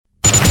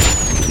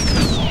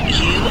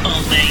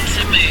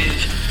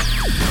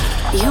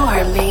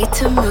Made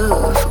to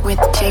Move with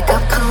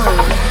Jacob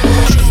Cologne.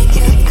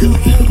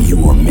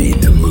 You are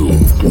made to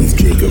move with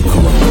Jacob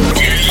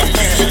Cologne.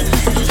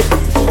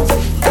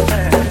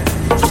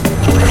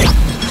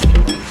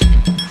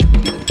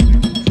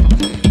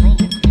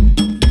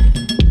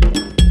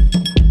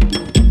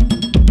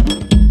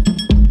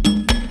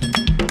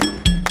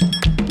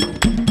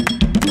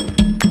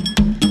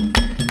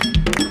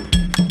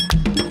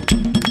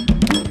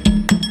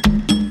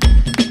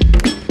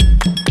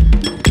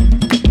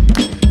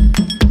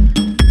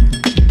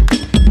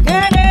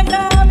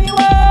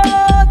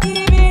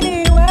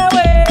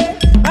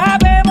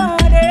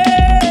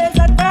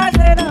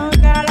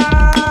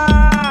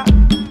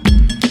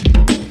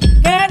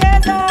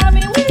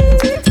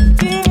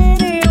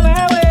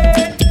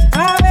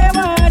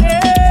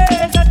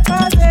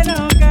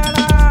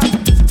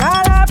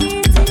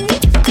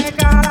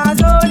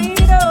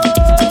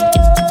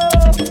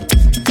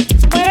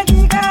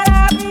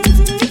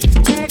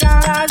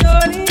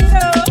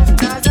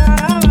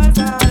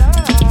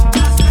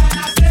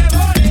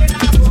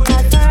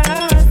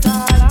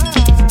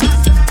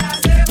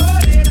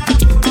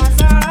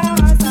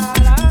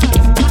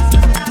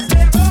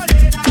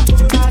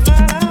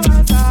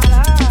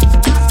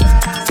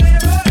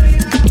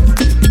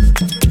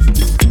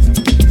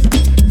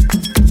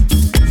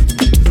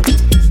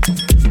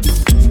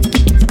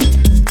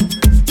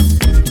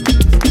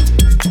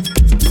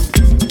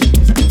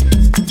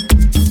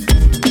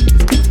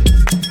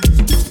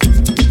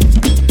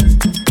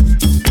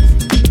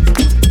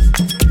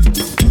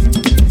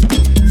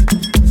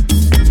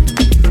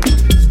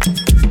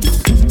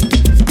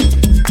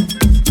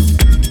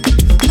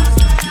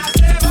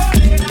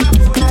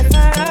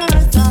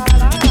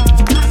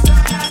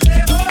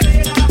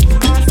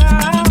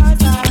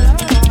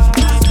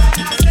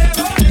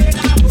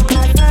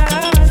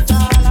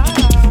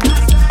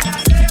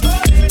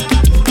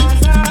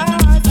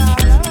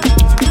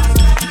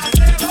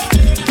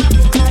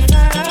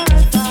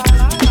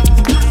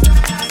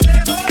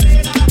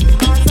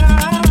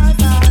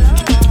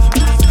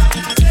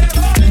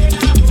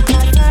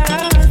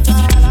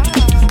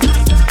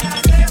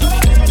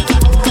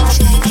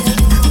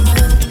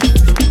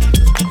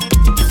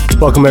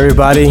 Welcome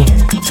everybody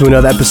to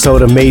another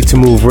episode of Made to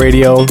Move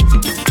Radio.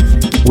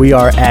 We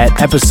are at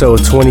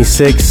episode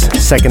 26,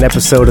 second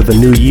episode of the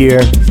new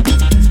year.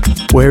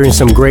 We're hearing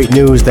some great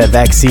news that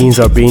vaccines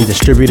are being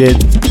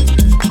distributed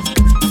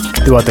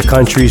throughout the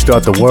countries,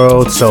 throughout the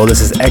world. So this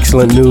is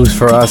excellent news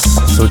for us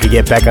so we can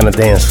get back on the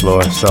dance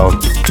floor. So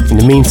in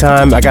the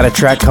meantime, I got a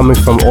track coming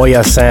from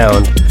Oya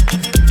Sound.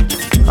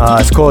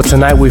 It's called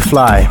Tonight We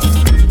Fly.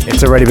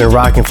 It's already been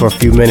rocking for a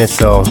few minutes,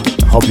 so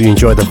hope you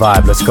enjoy the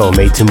vibe. Let's go,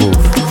 Made to Move.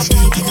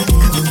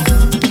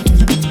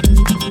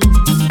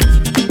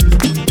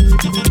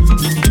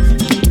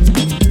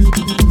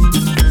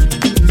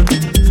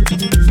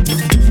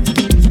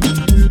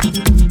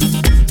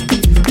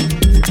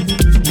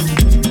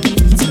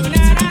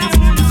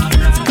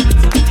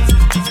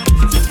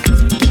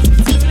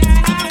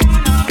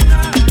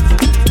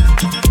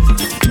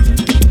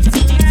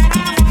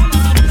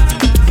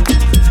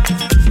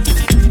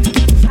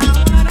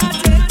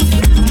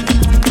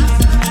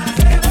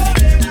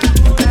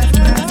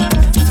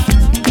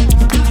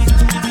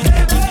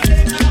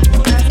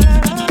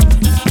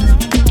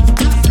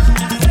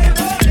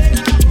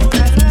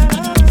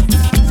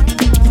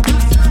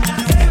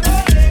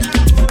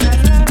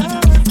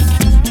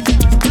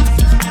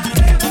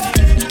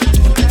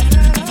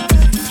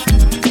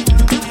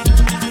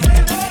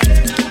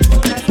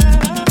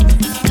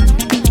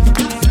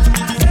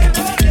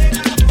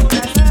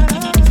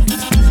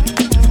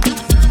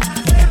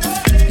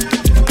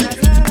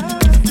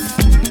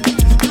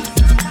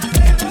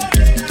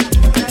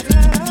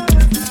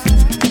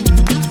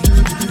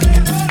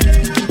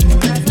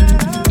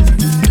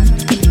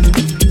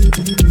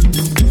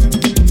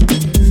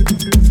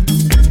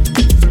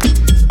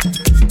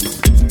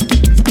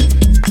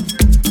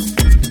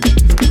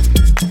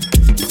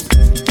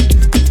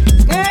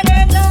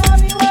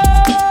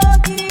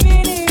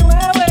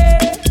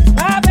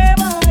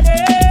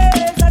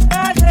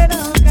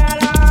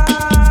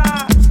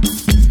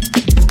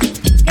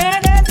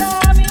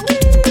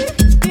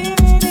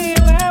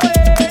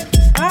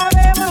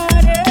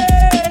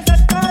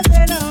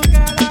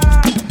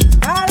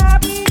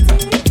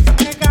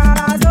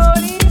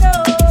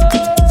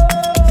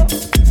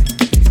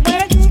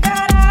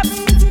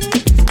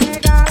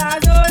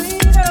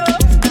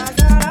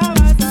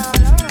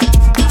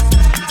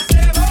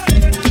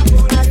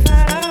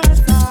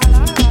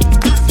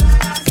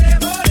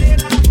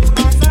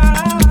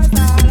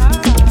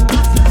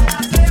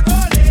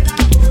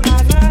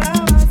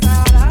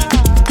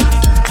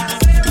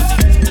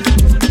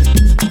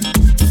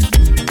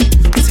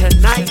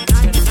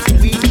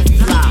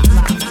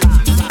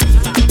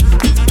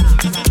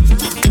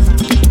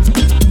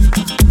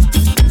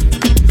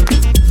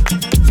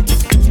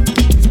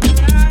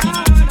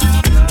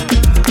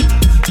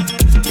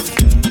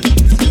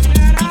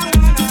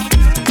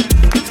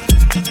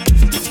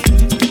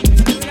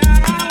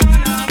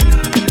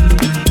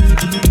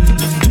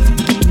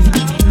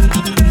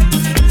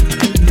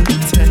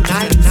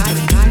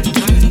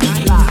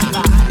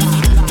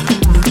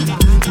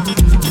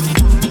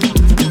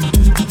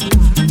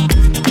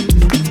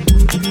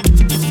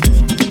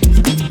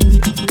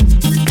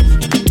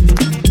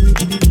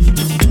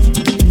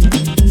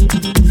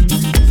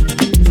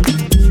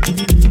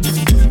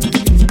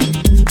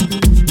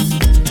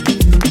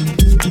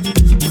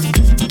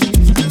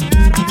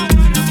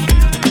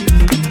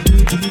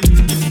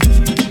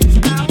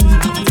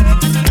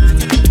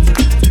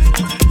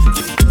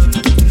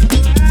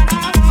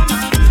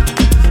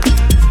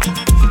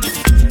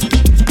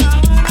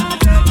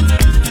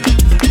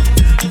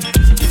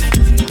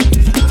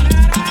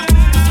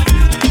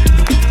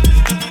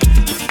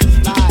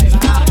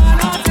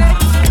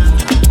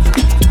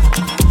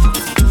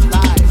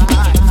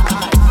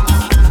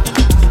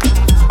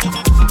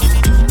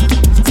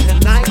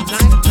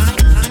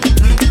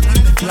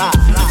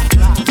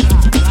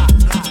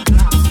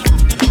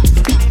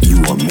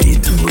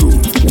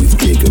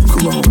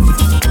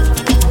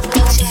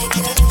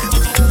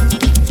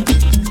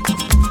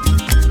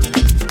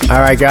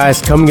 Alright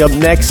guys, coming up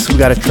next, we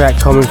got a track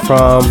coming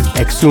from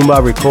Exuma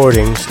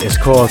Recordings. It's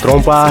called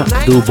Trompa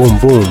do Boom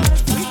Boom.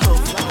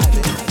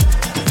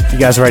 You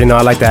guys already know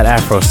I like that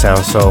Afro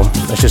sound, so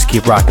let's just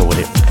keep rocking with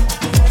it.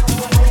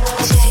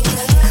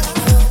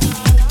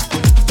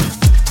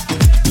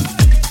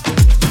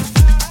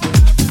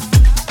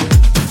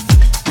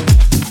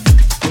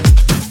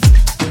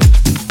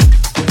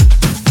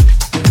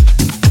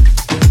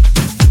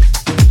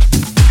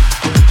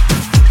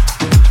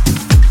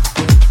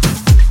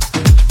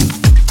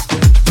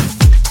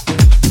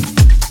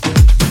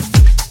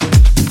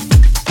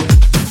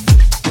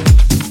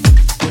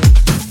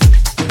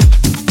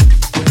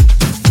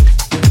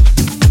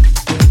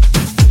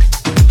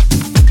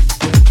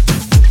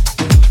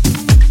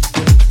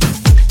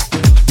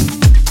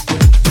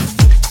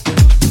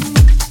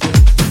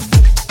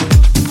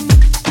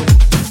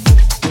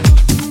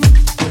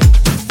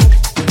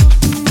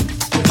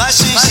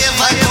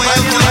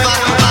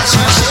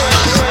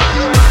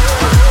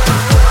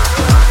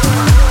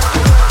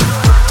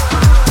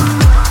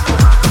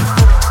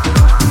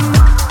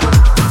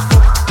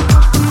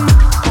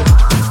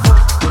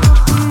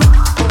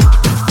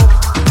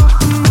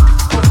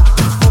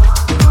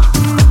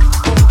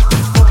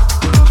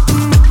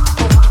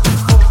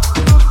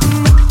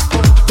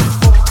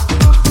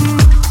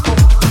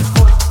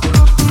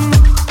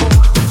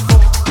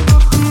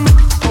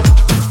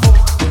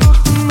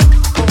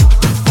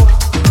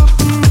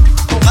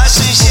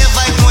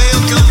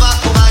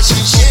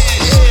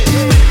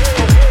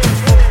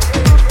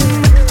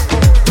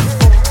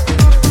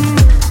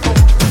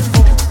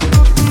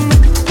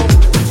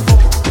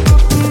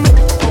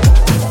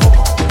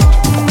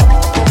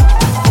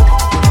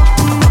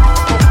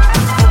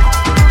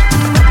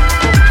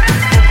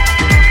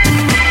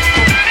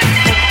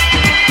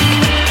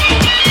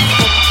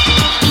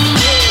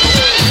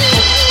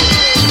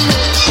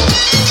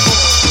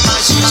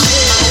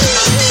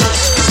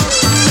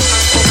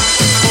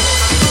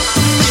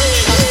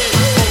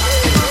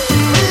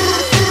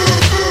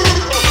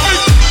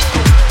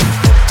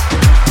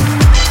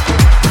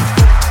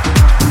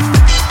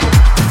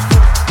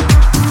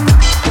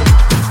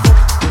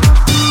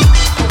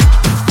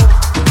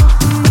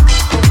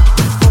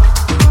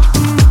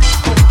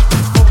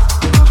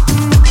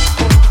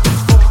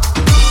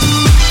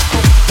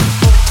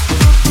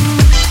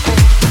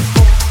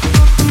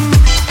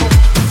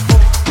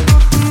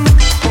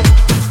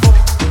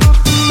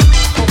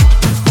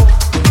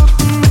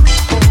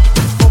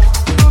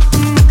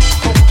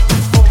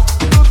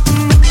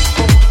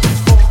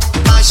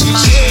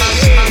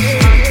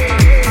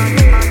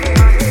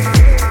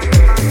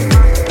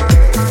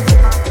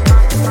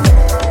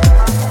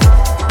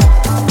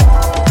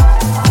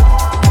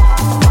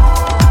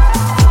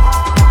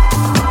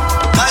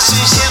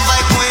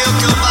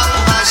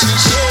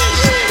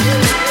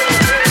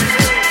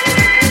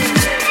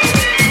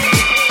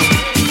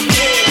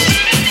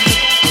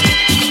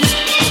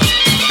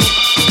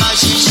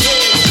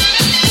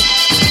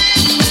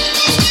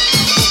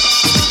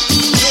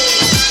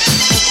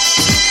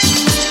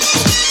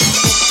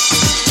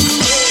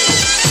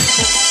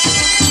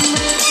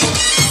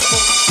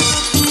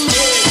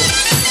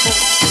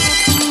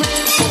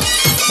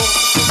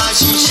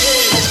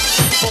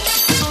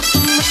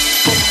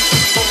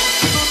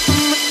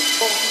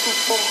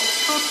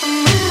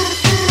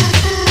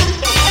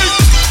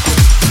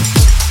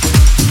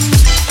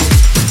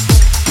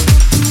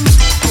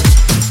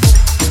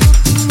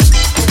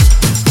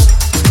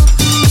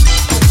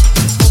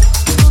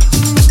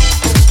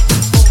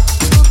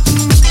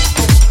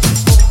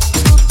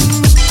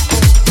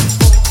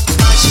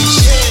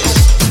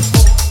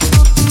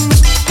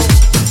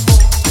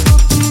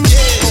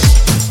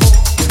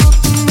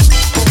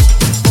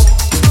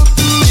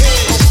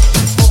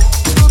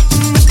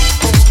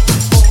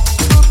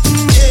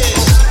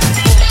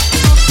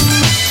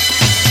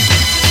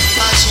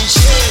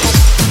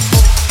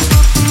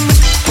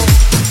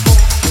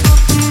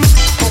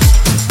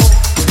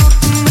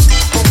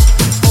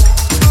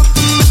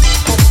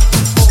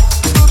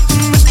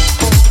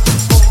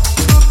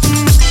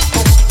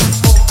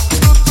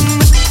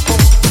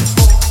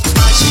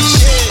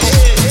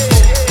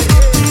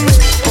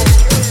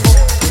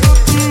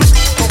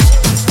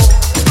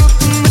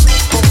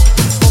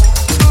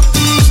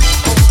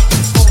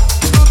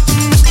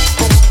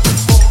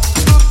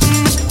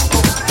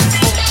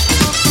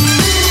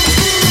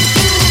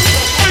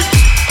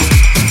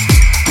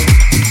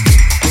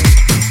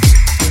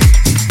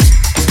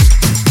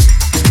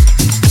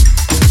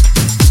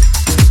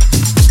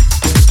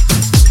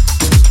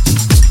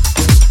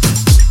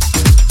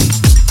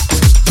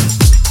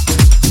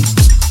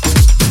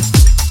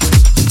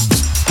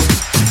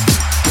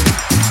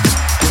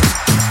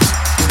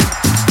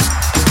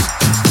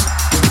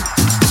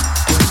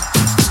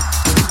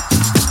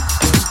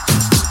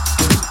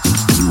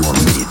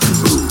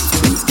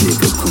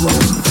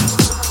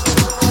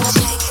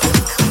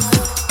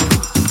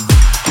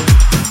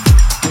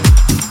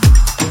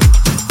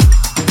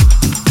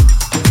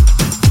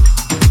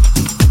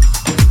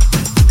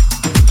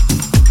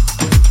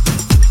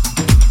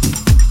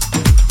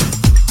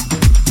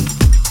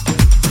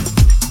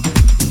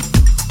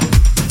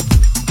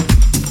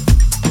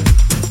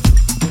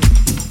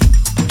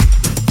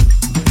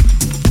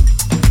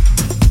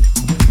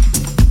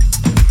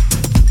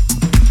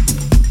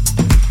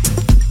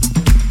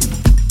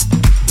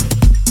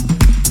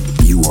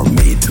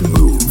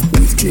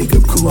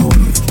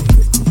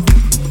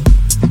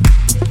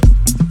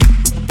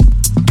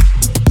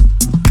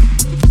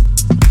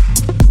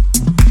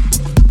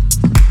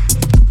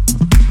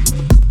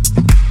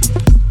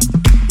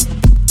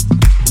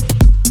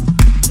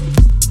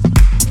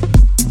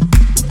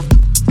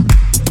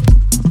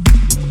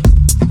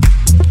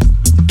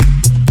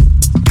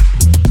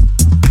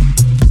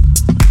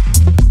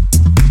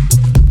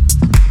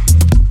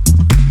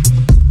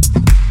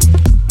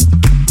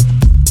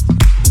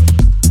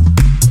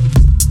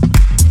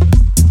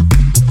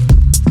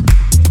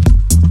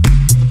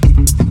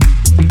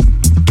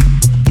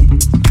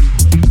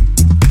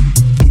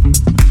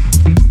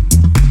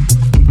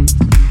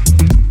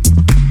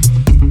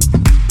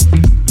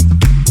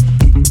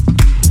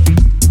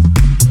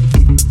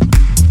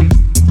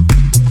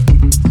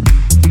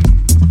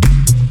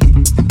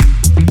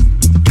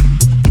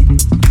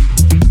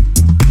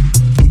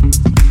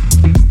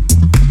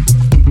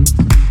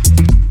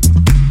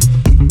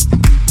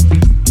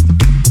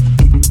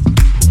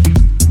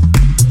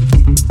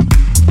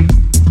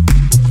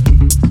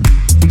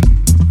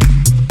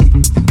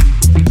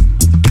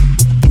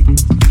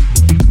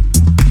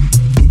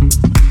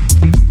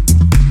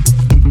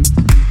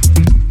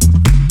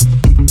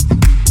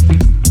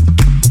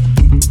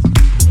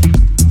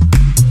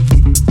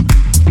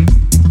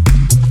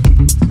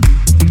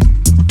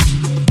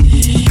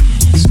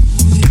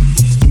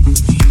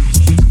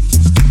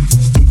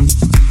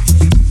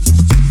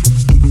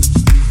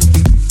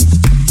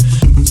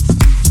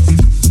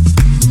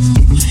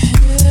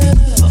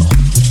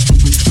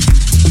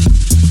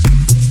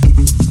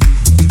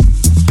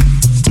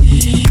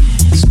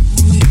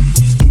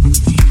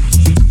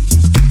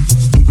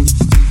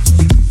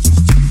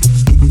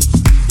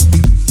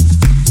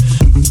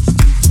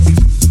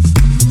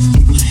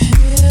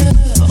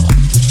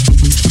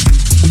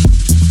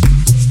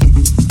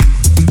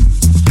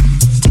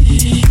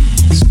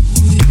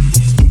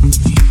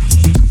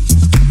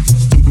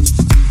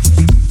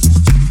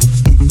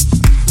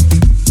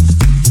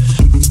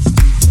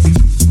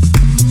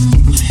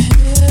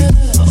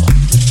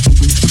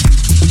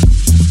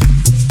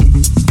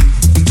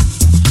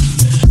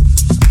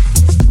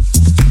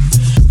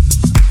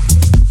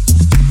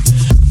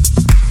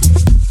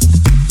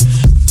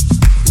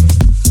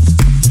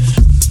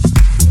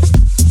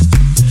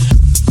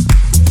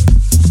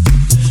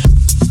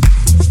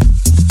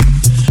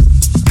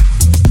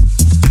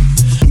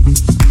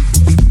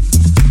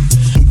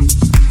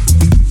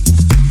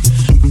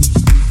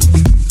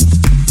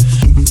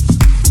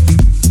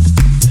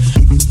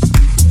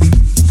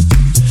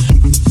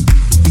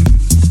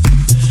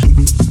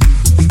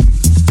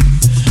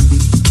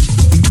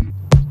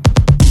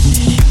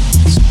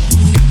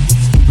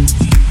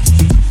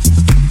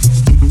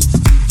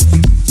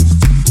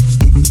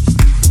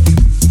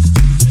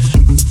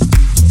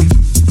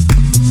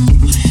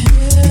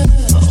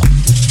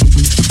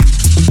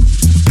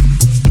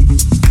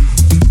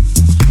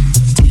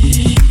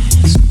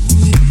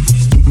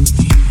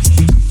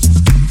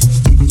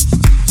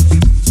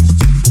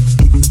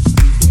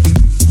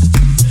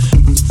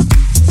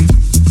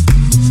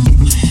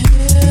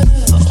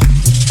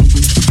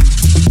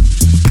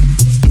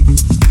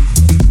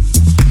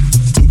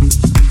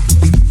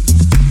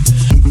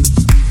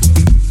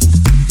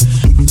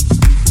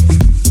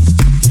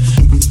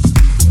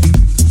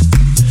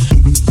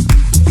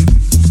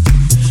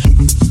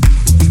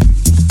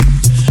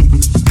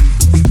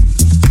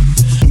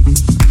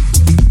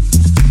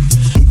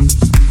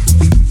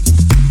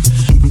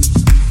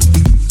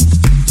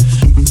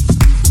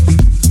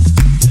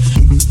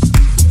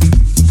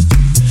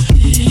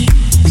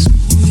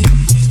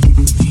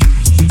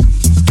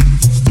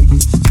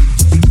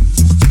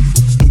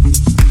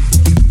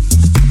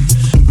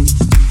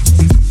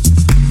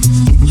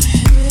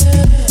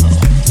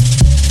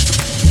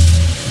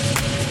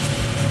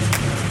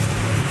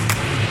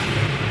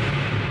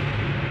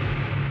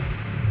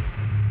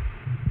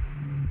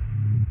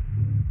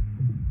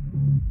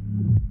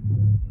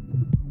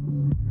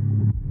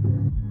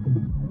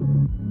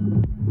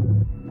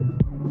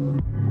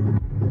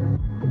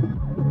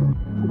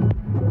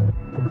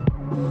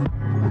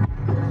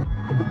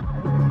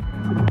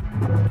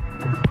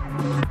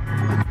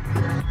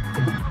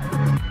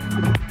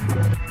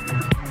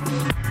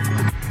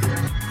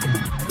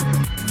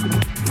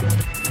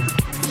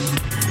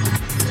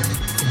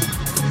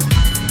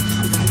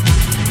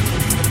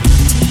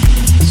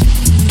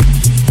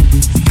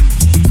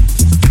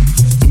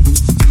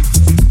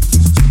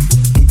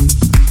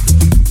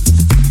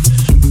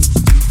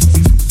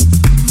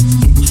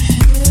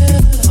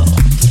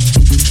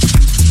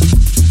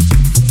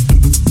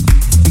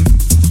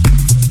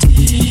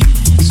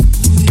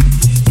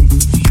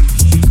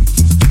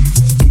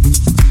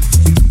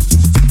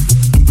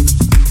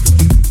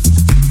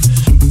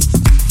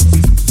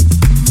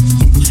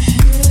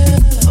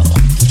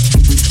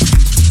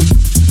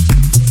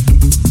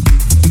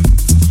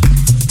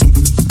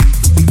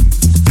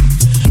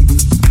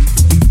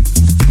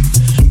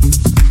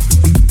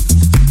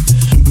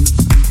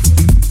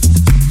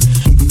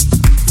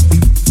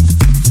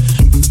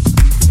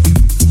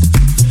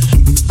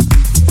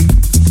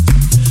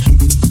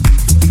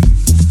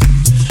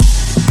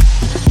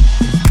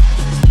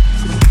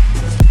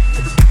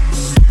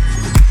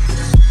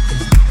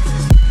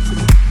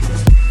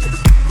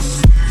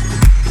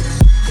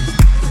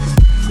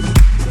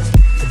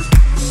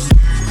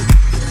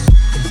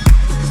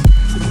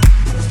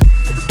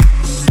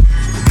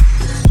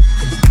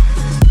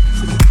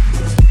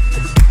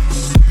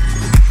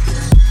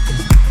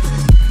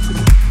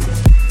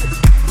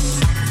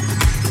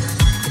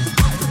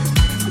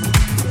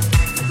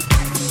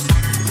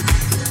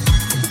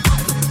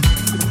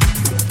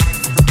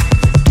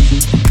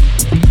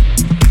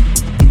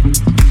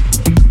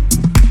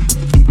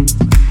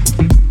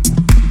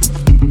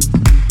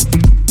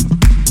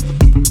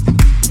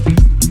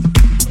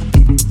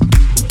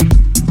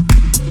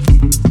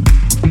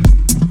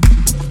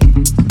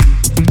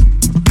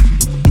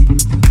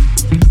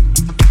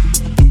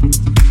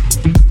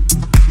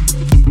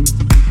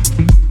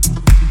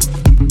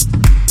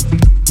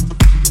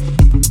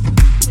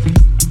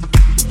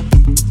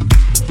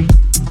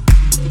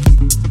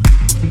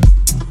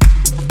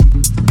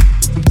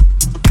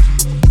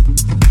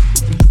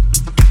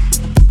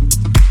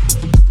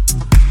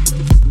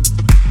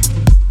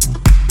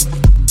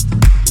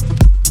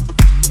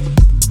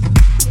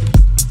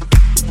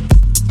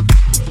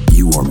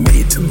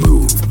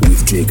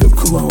 Jacob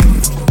Cologne.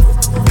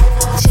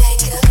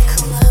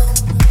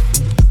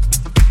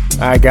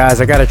 Alright guys,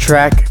 I got a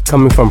track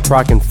coming from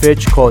Proc and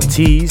Fitch called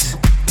Tease.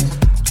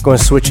 Going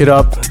to switch it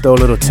up, throw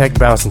a little tech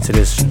bounce into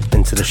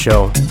the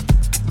show.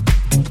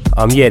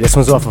 Yeah, this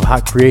one's off of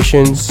Hot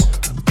Creations.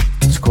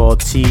 It's called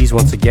Tease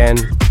once again.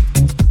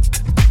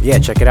 Yeah,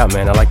 check it out,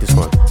 man. I like this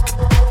one.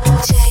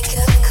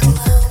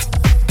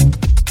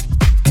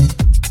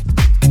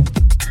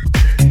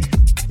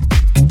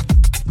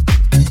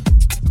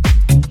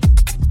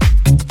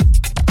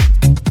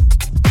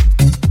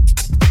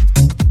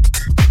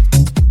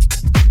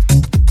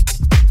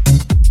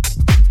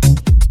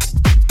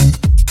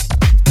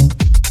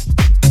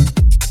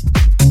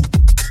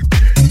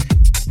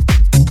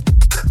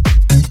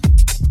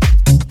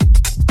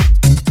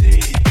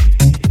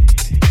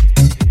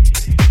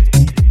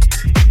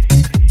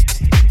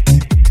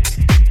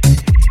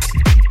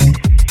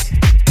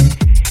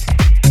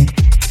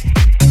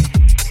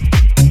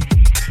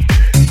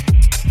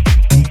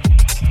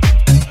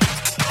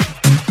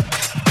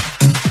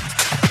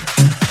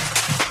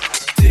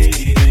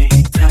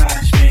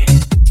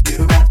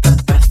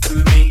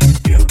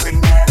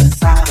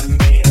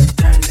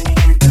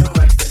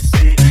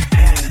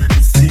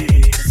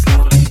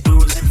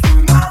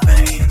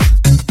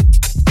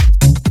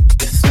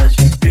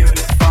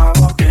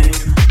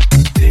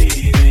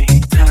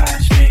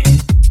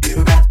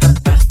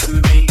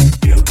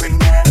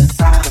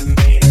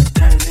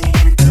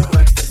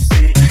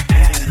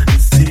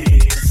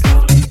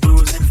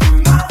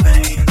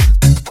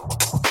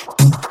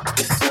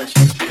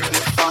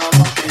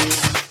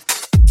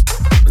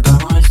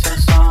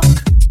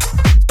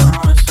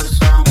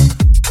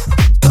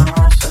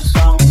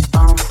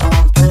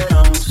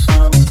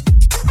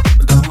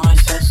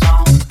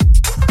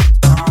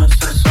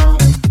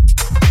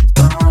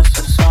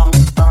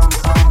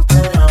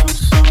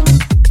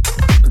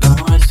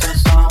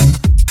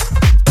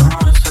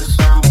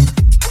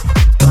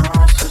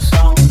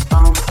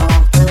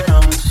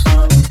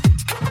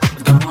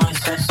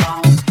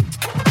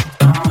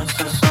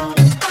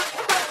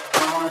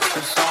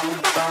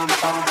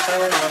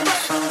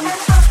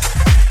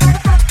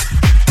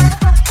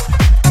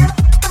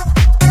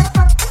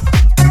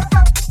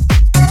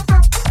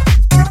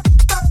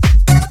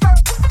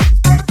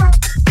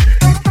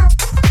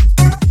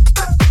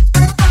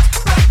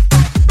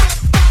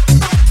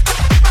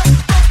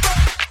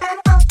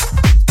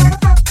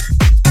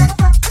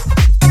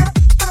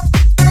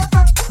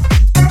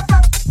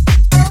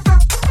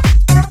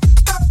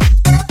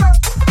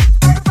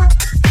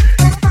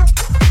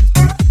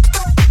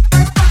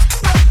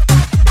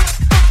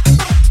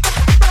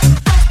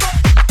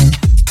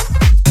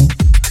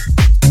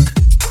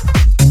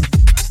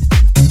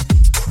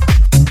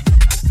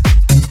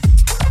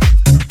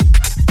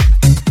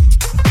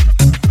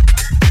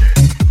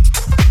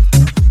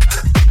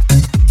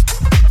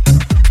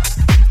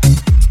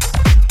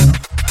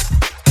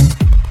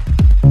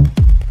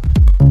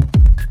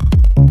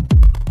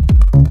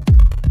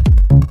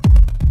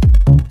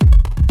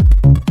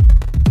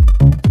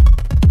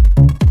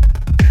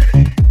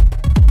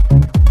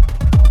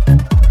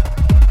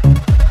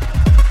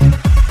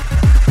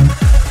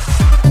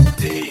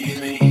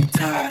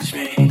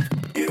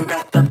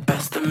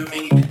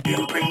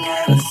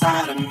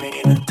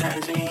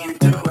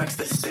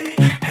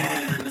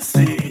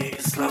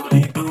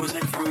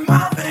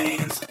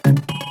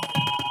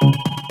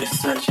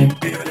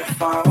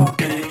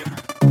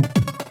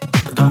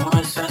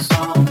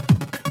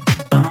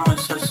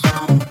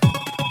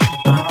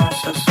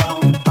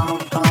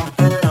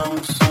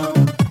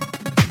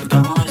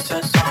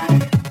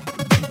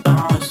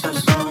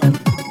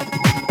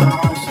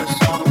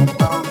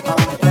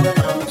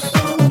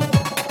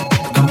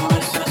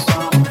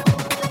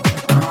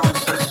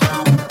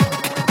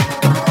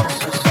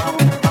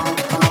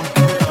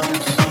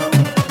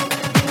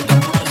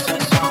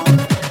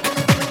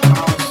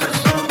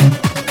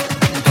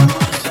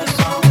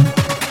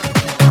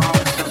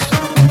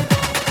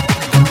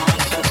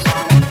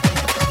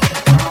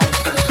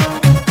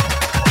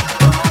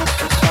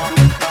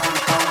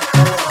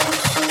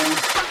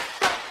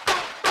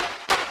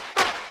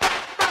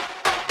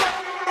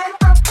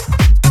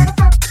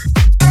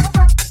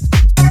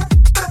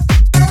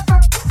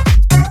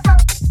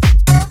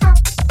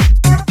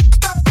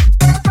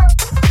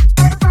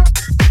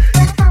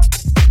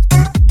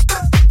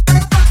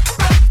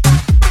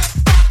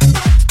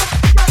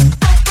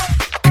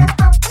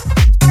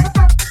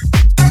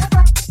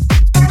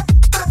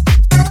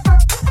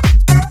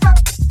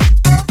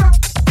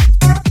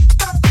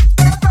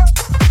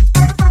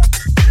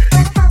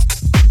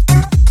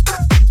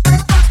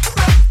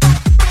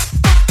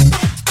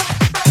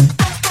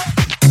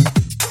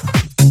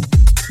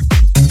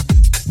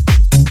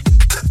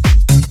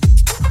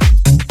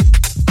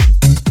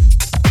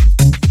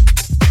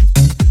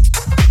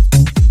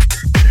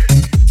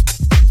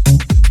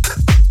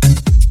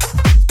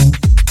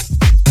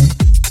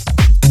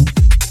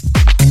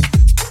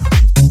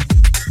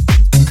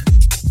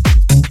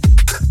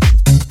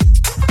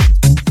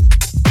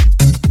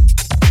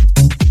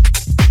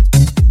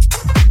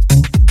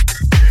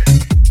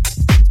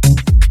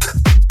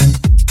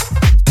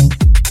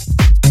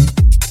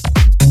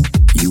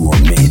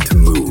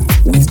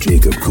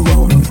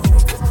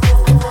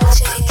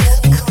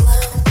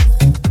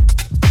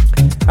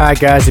 Alright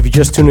guys, if you're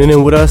just tuning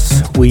in with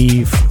us,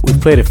 we've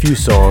played a few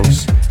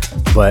songs,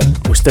 but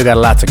we still got a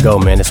lot to go,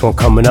 man. This one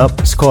coming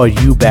up, it's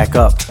called You Back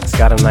Up. It's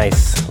got a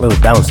nice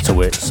little bounce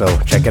to it, so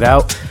check it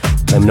out.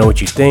 Let me know what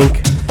you think.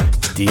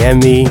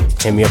 DM me,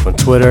 hit me up on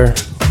Twitter,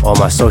 all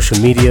my social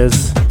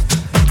medias.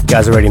 You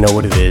guys already know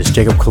what it is.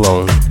 Jacob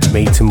Cologne,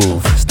 Made to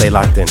Move. Stay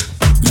locked in.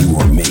 You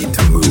are made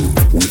to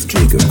move with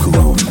Jacob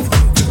Cologne.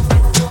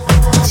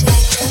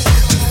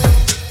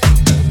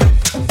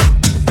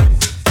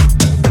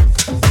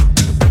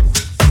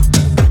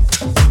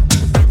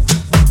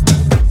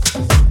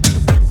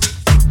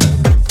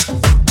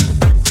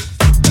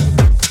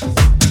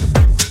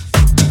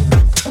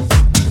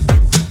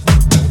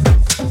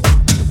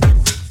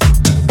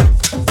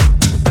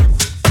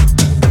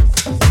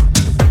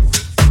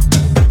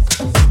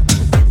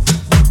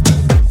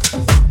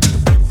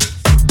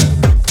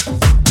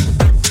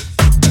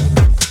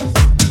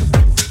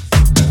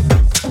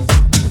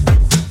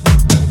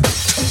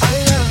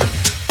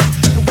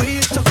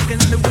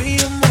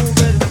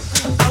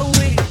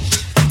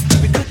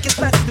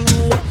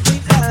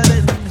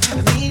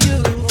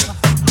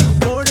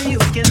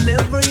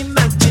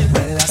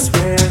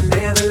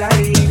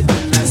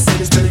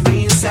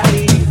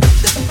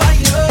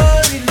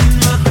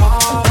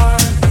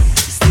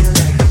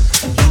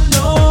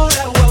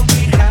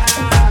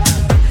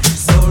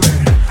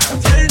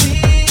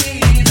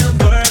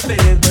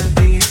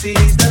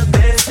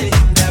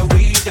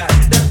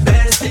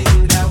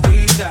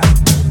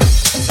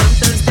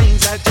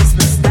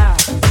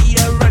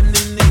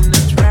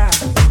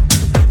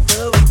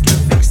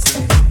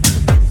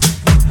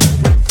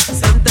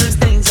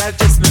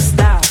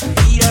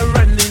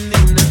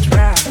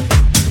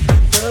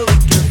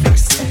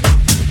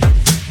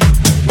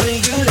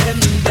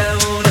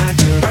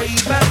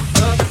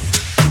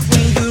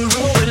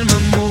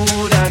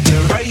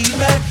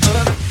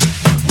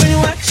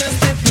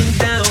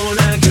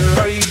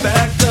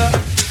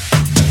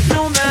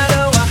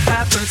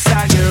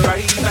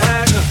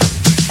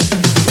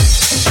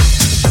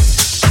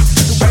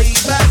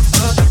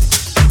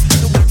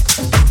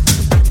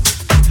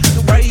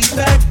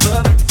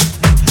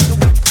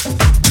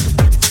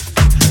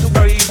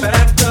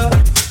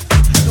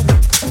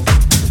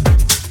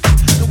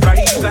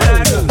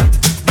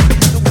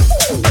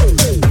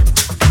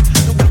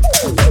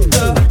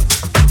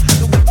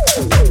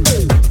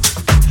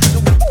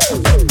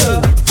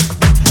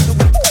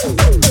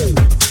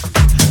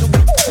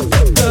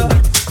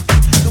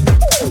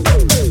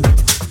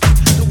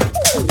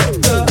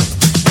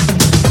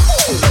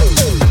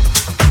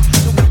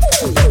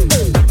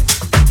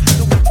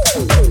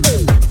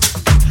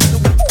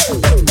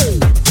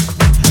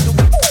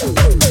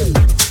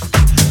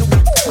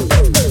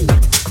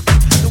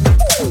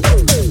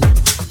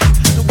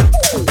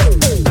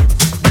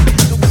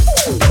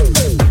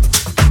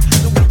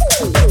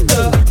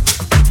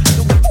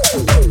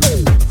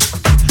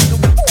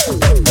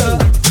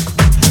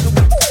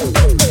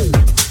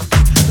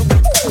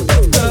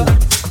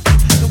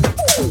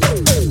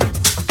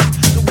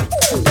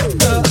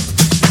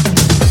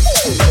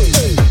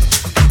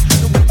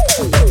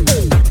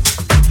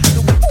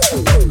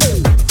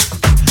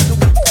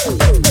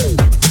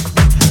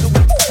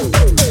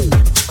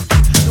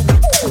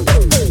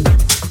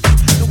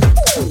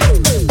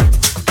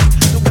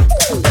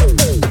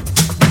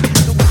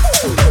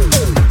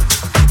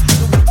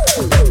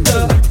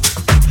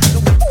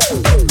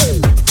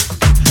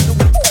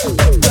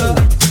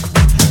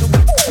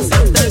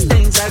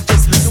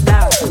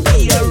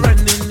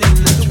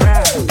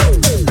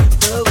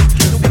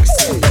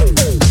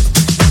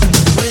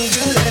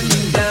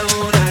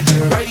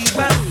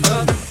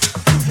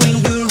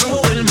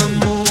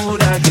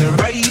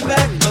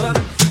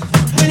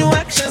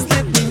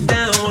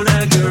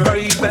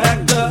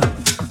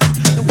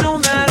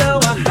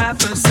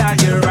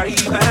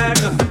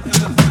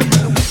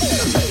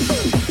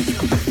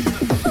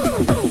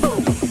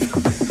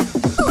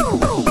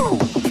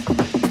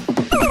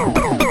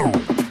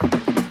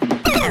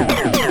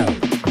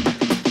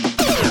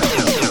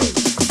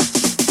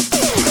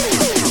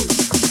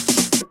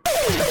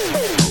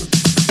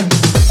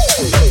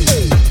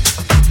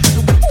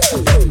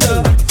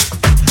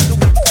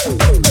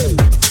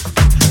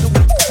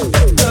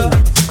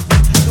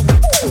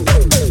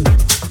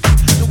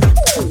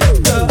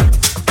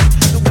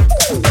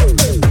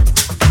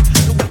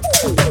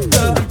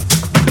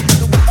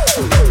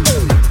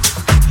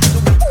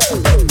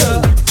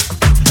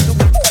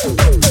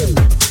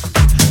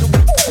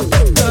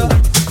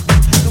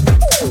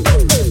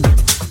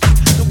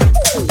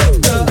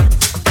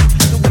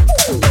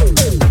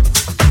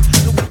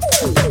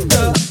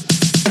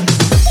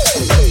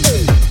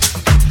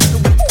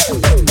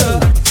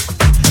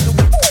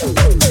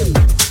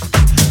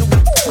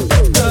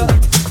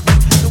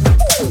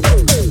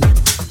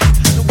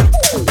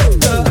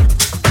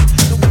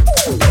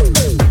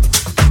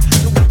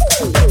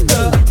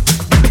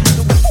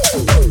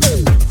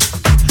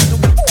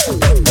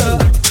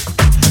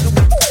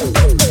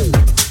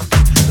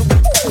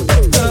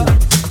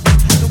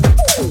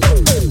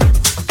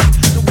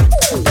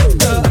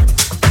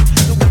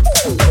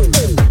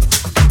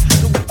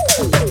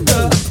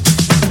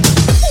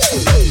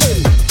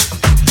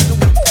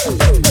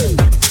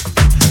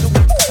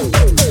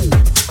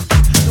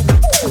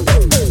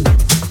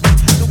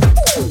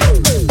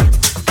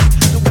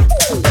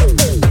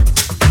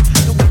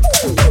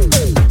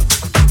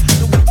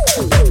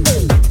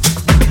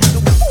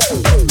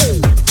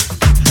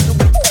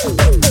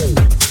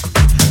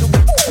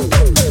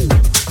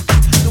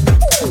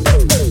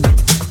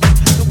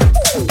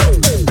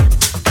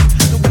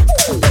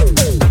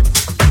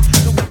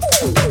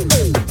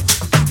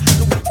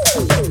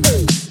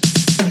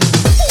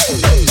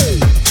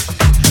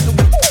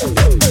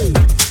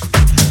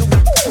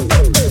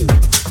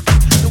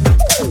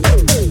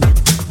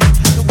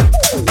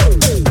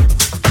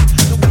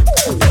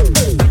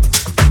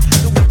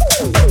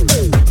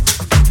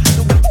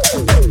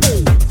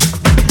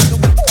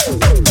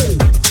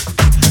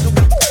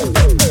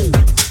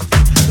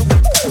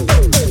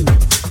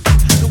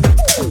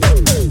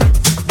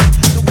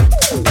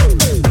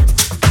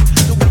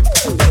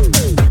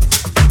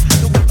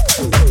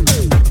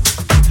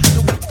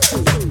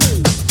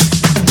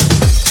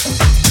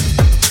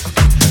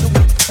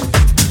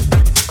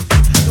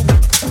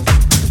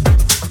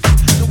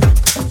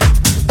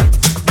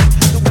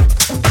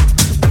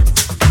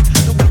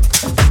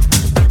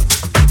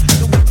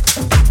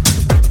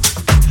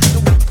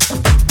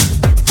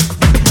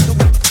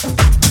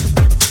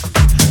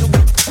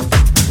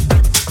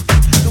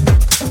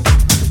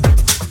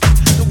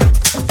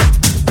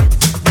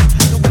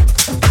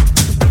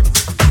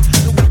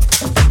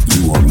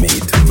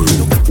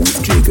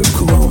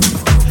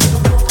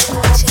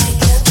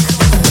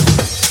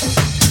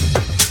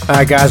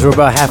 Alright guys, we're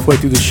about halfway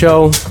through the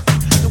show.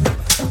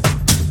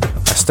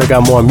 I still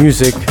got more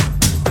music.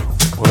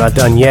 We're not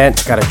done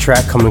yet. Got a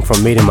track coming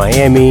from Made in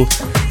Miami.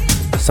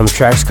 Some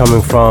tracks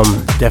coming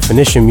from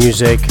Definition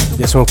Music.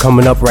 This one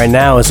coming up right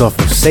now is off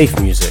of Safe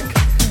Music.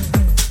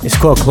 It's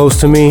called Close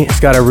to Me. It's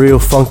got a real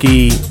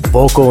funky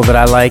vocal that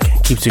I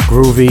like. Keeps it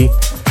groovy.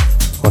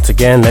 Once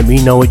again, let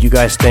me know what you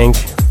guys think.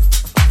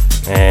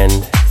 And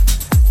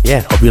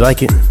yeah, hope you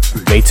like it.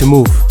 Made to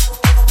Move.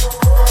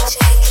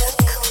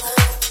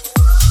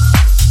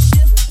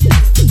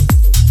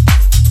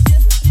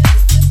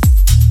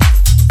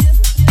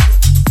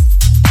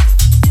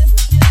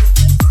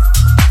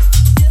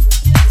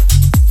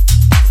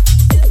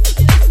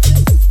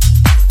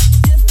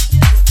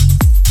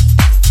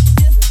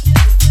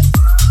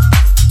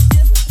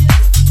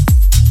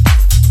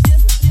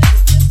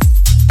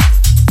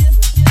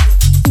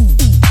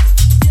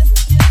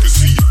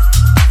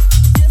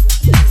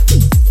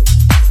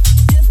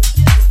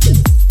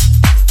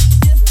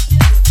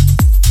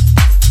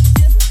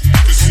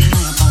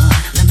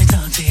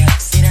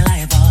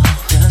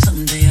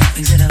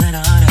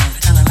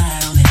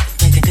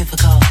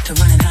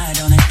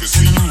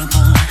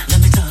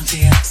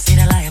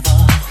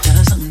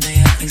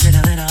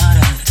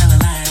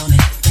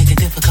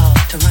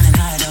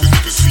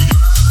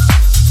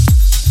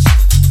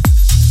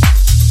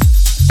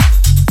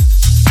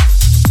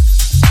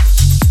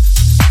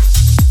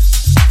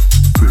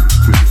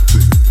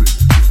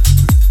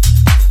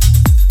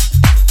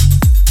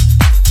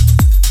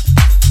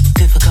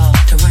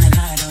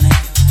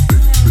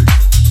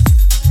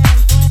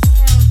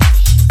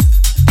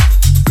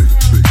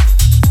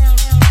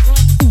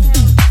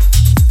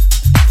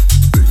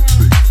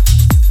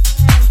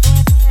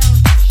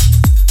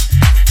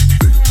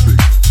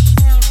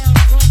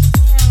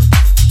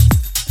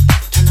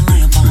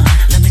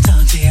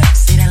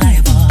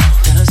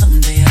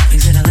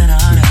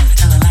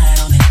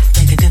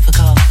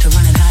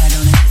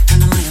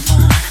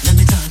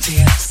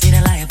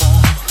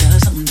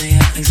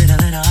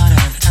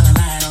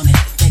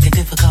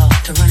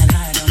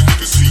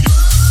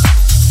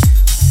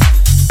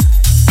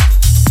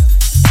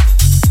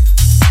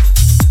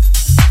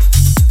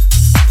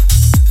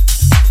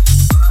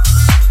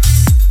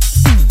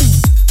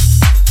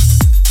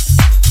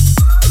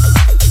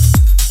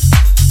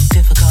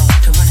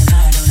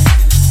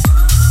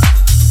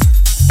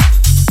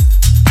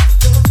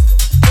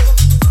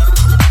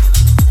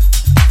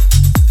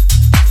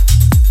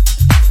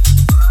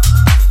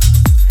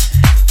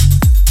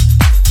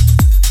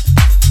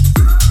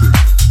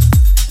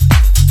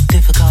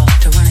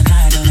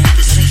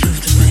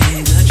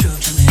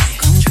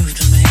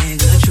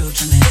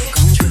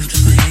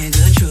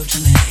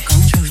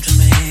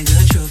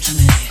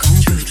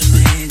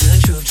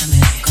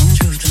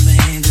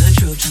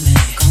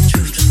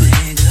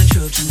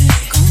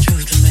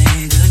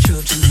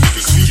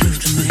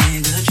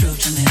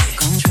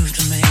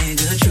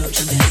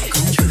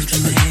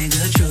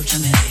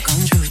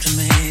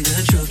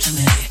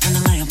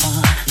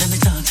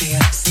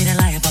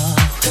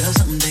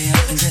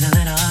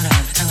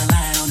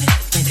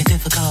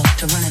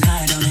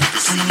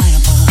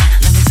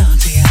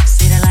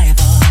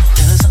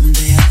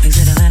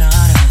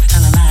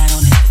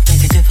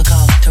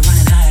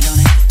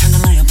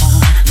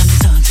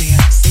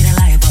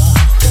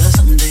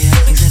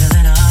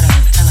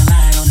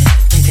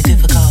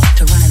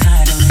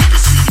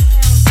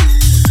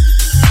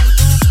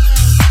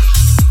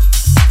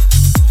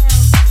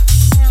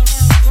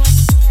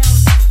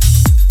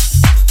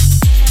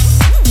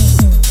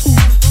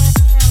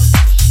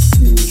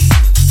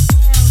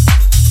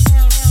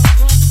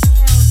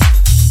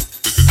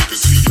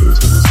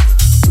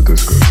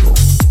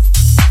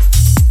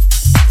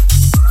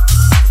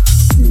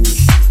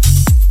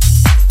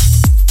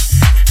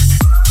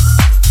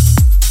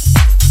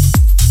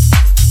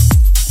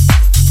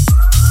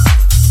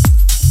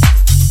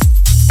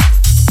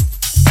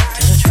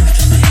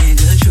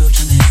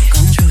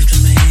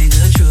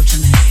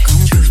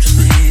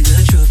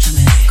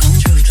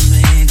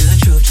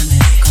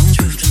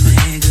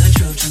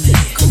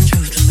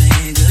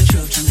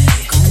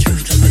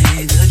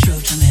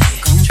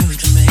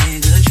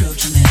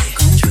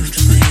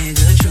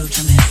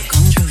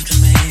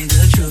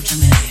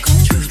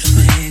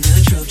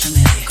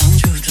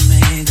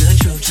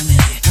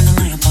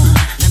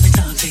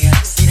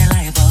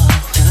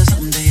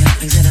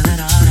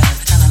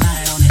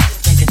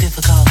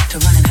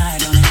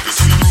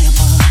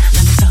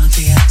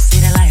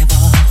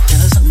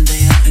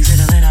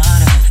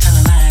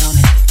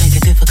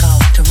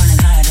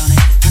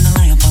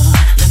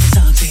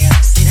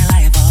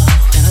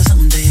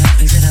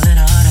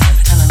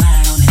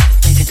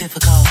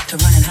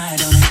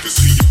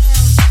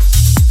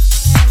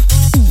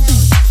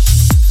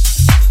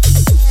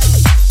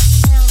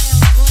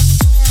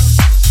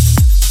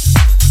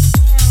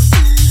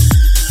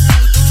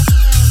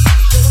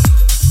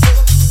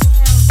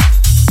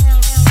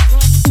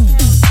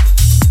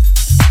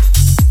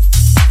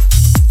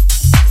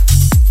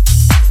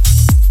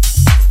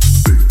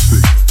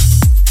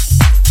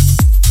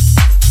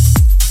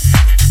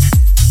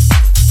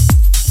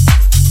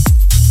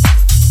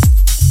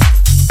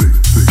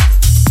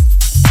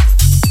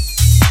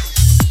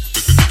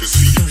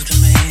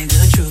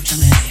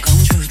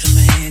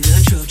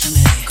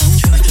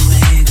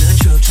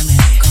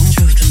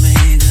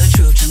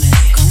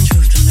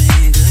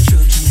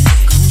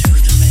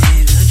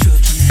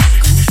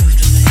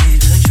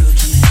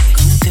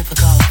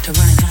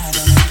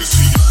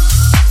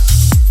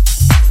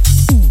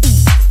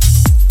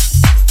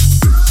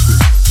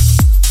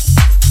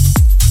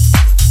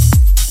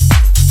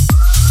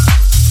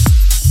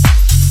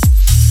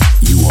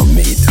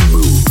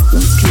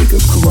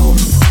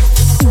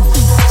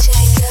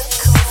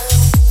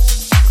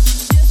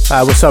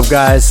 Alright, what's up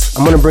guys?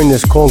 I'm gonna bring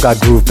this conga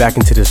groove back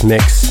into this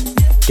mix.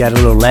 Got a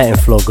little Latin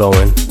flow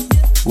going.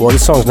 Well,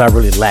 this song's not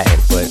really Latin,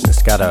 but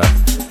it's got a...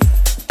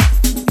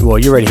 Well,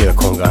 you already hear the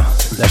conga.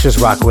 Let's just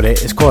rock with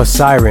it. It's called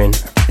Siren.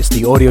 It's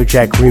the Audio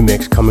Jack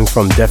remix coming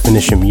from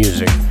Definition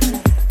Music.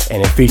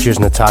 And it features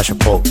Natasha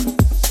Polk.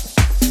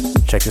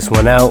 Check this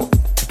one out.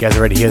 You guys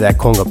already hear that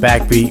conga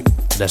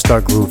backbeat. Let's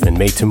start grooving.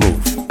 Made to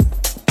Move.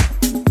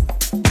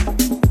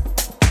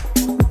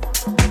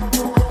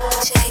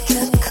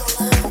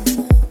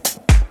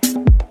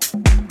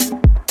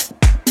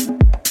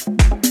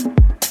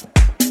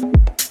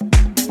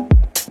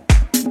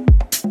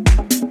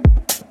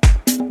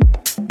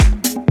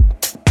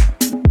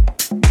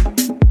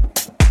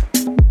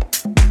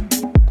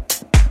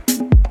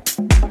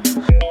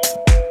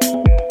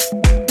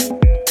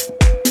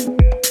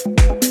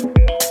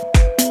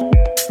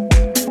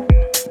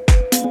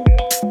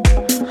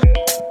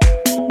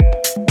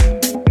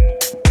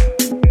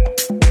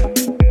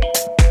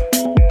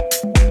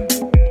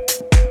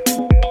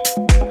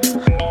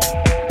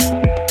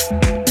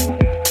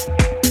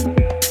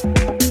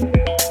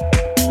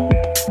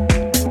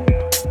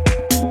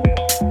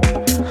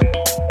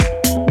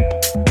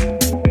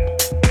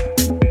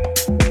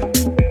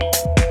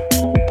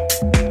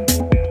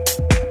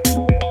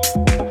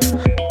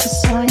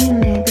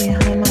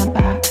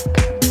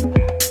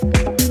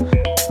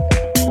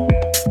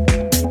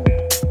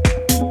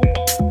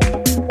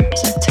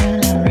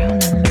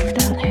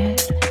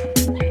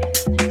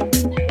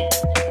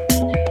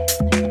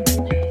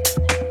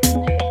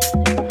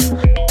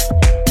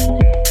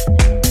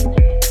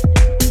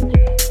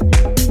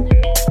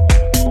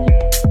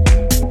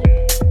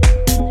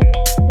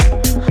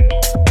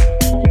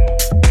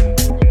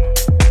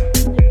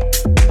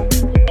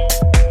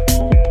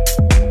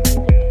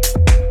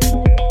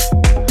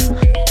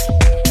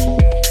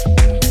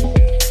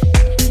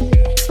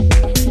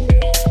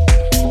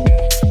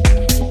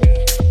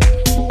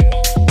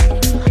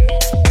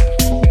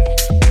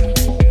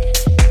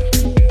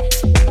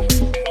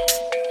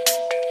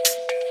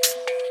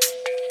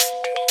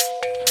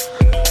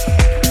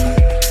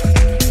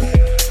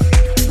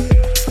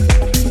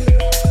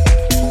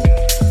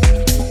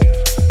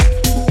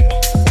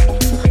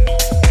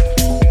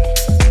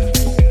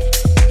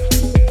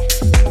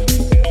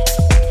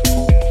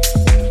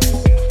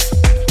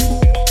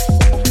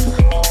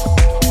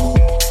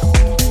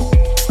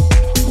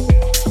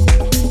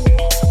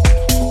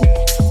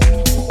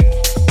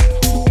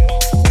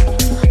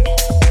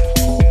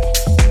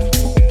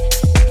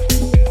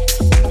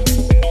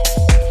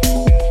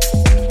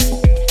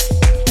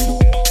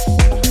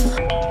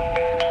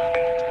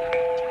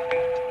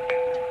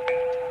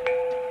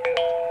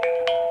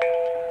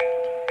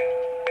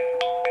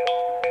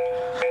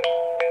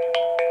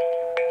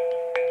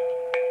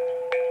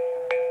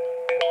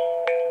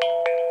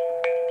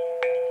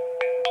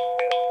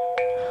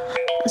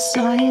 I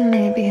saw you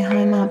lay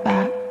behind my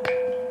back,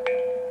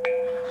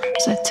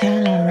 so I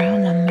turned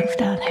around and moved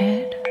that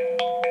head.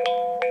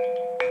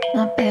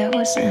 My bed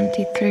was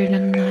empty through the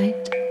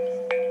night,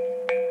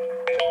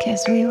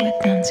 'cause we were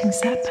dancing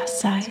side by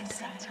side.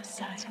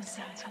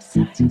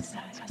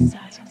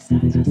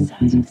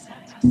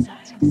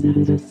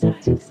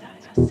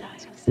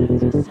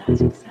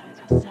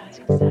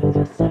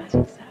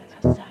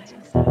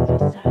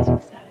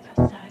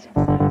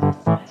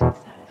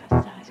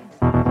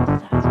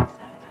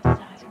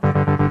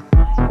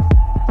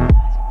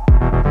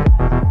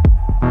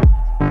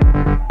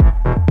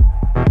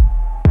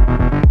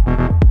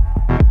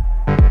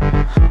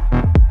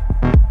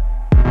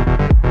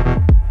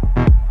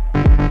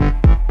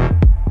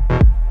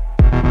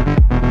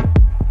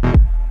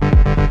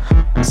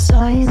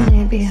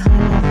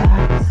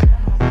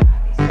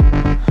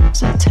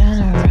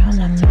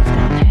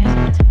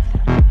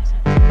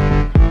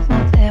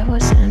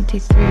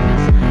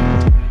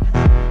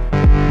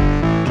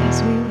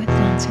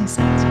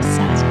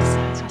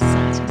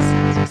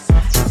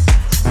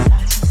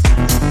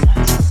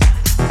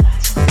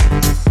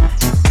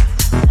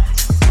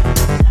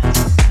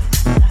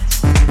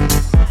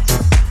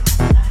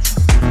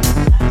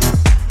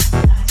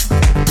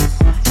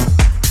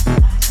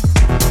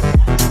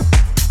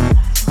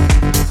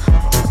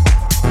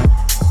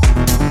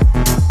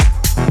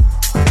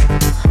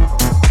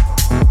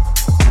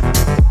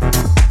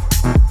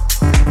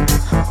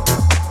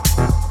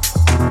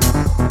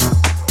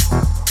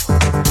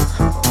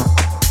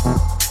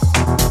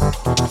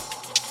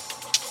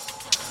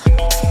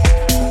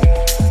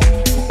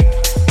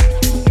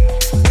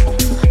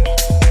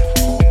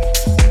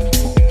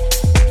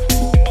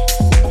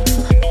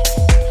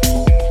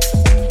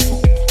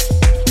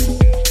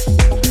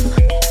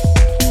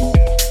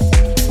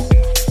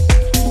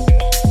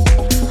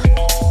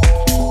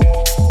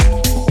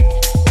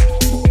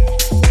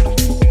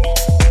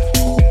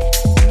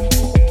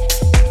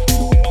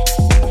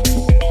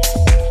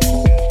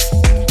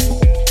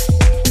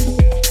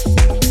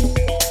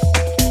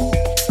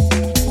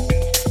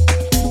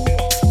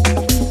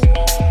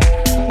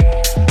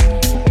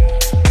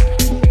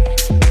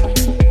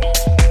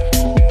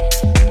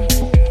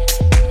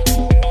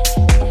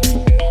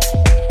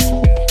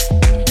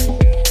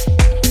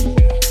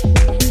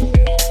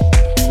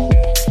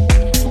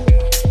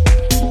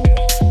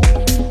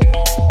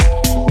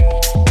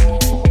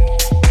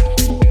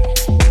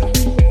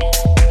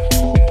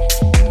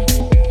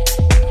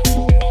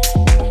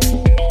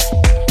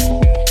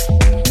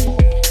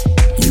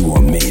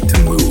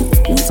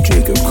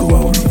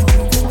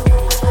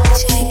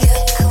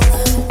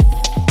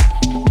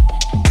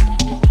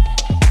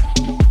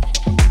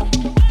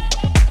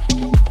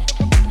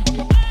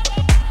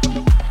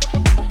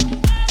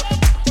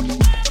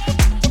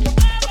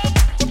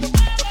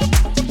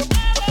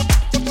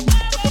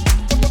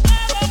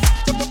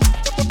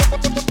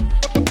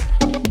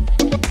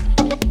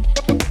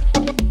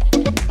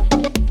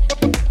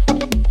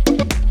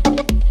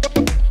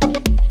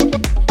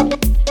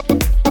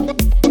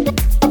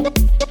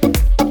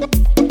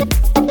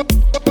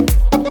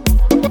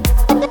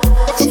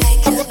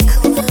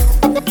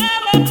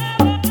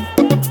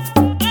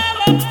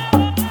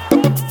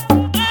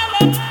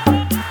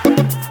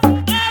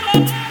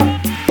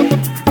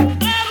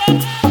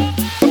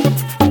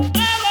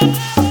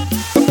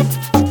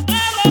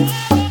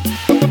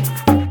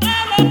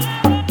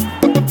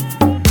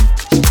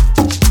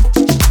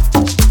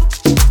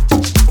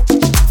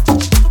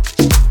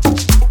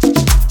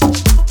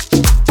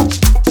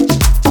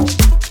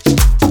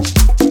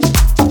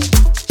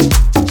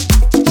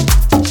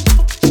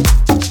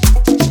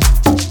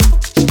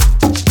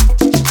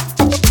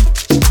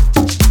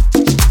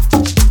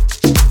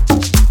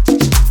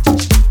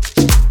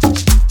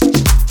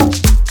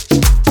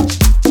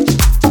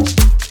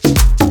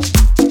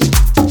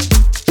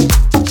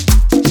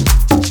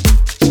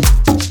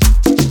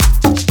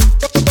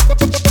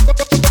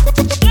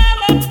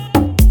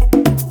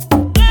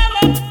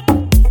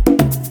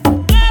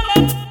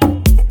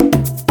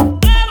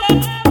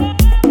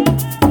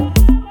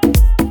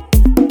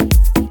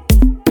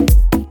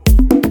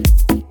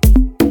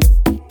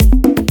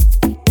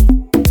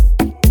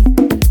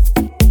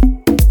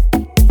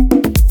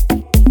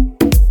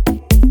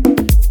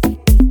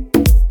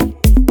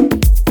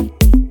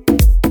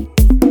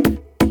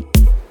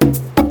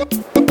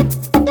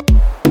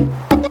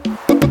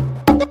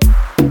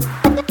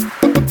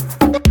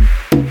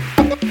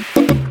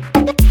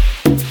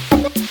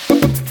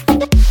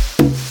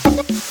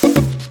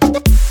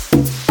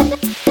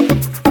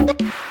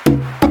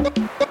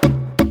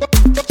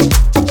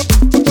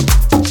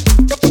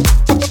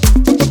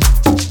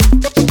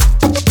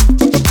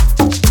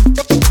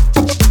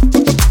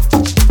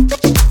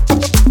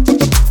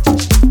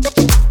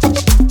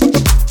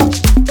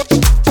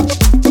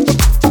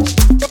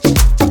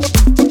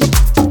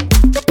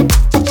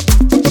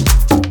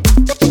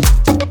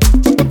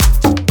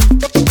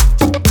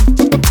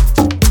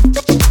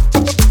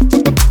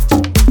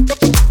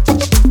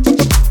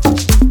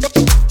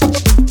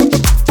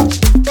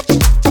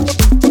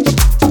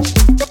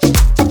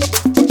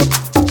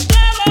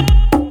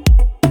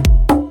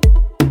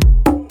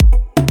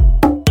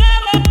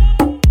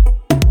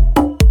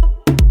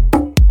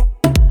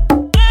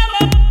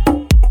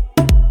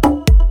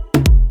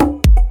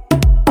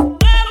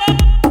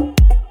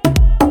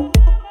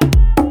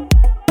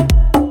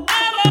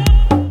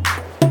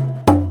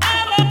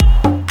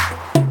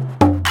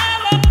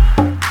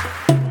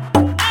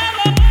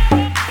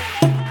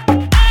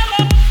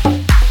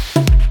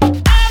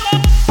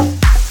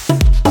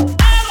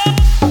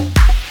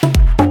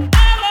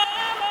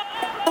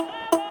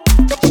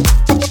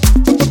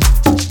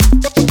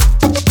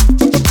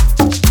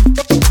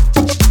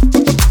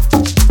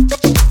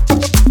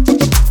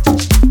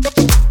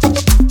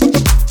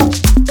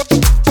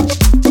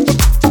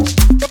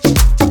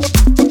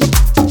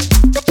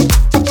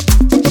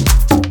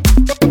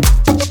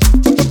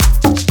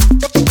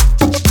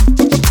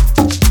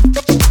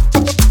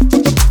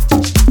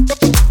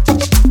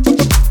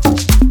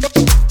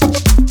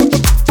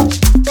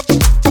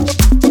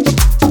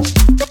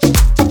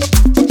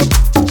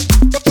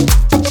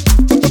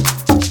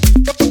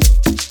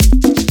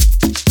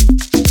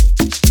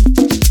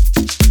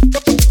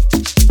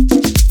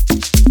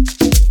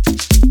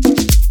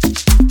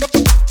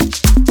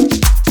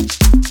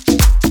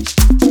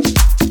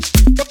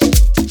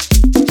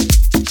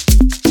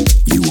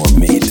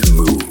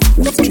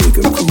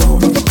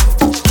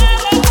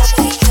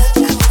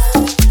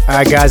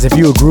 Alright guys, if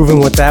you were grooving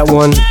with that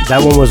one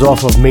was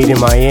off of Made in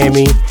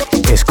Miami.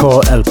 It's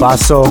called El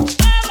Paso.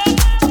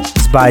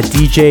 It's by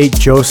DJ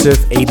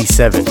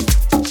Joseph87.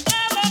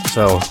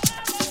 So,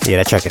 yeah,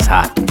 that track is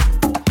hot.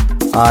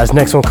 This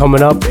next one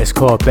coming up is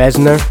called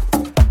Besner,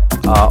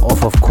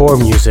 off of Core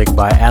Music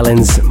by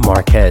Alans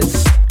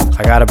Marquez.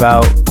 I got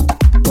about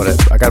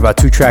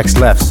 2 tracks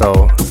left,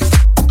 so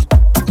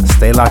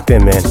stay locked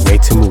in, man.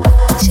 Made to move.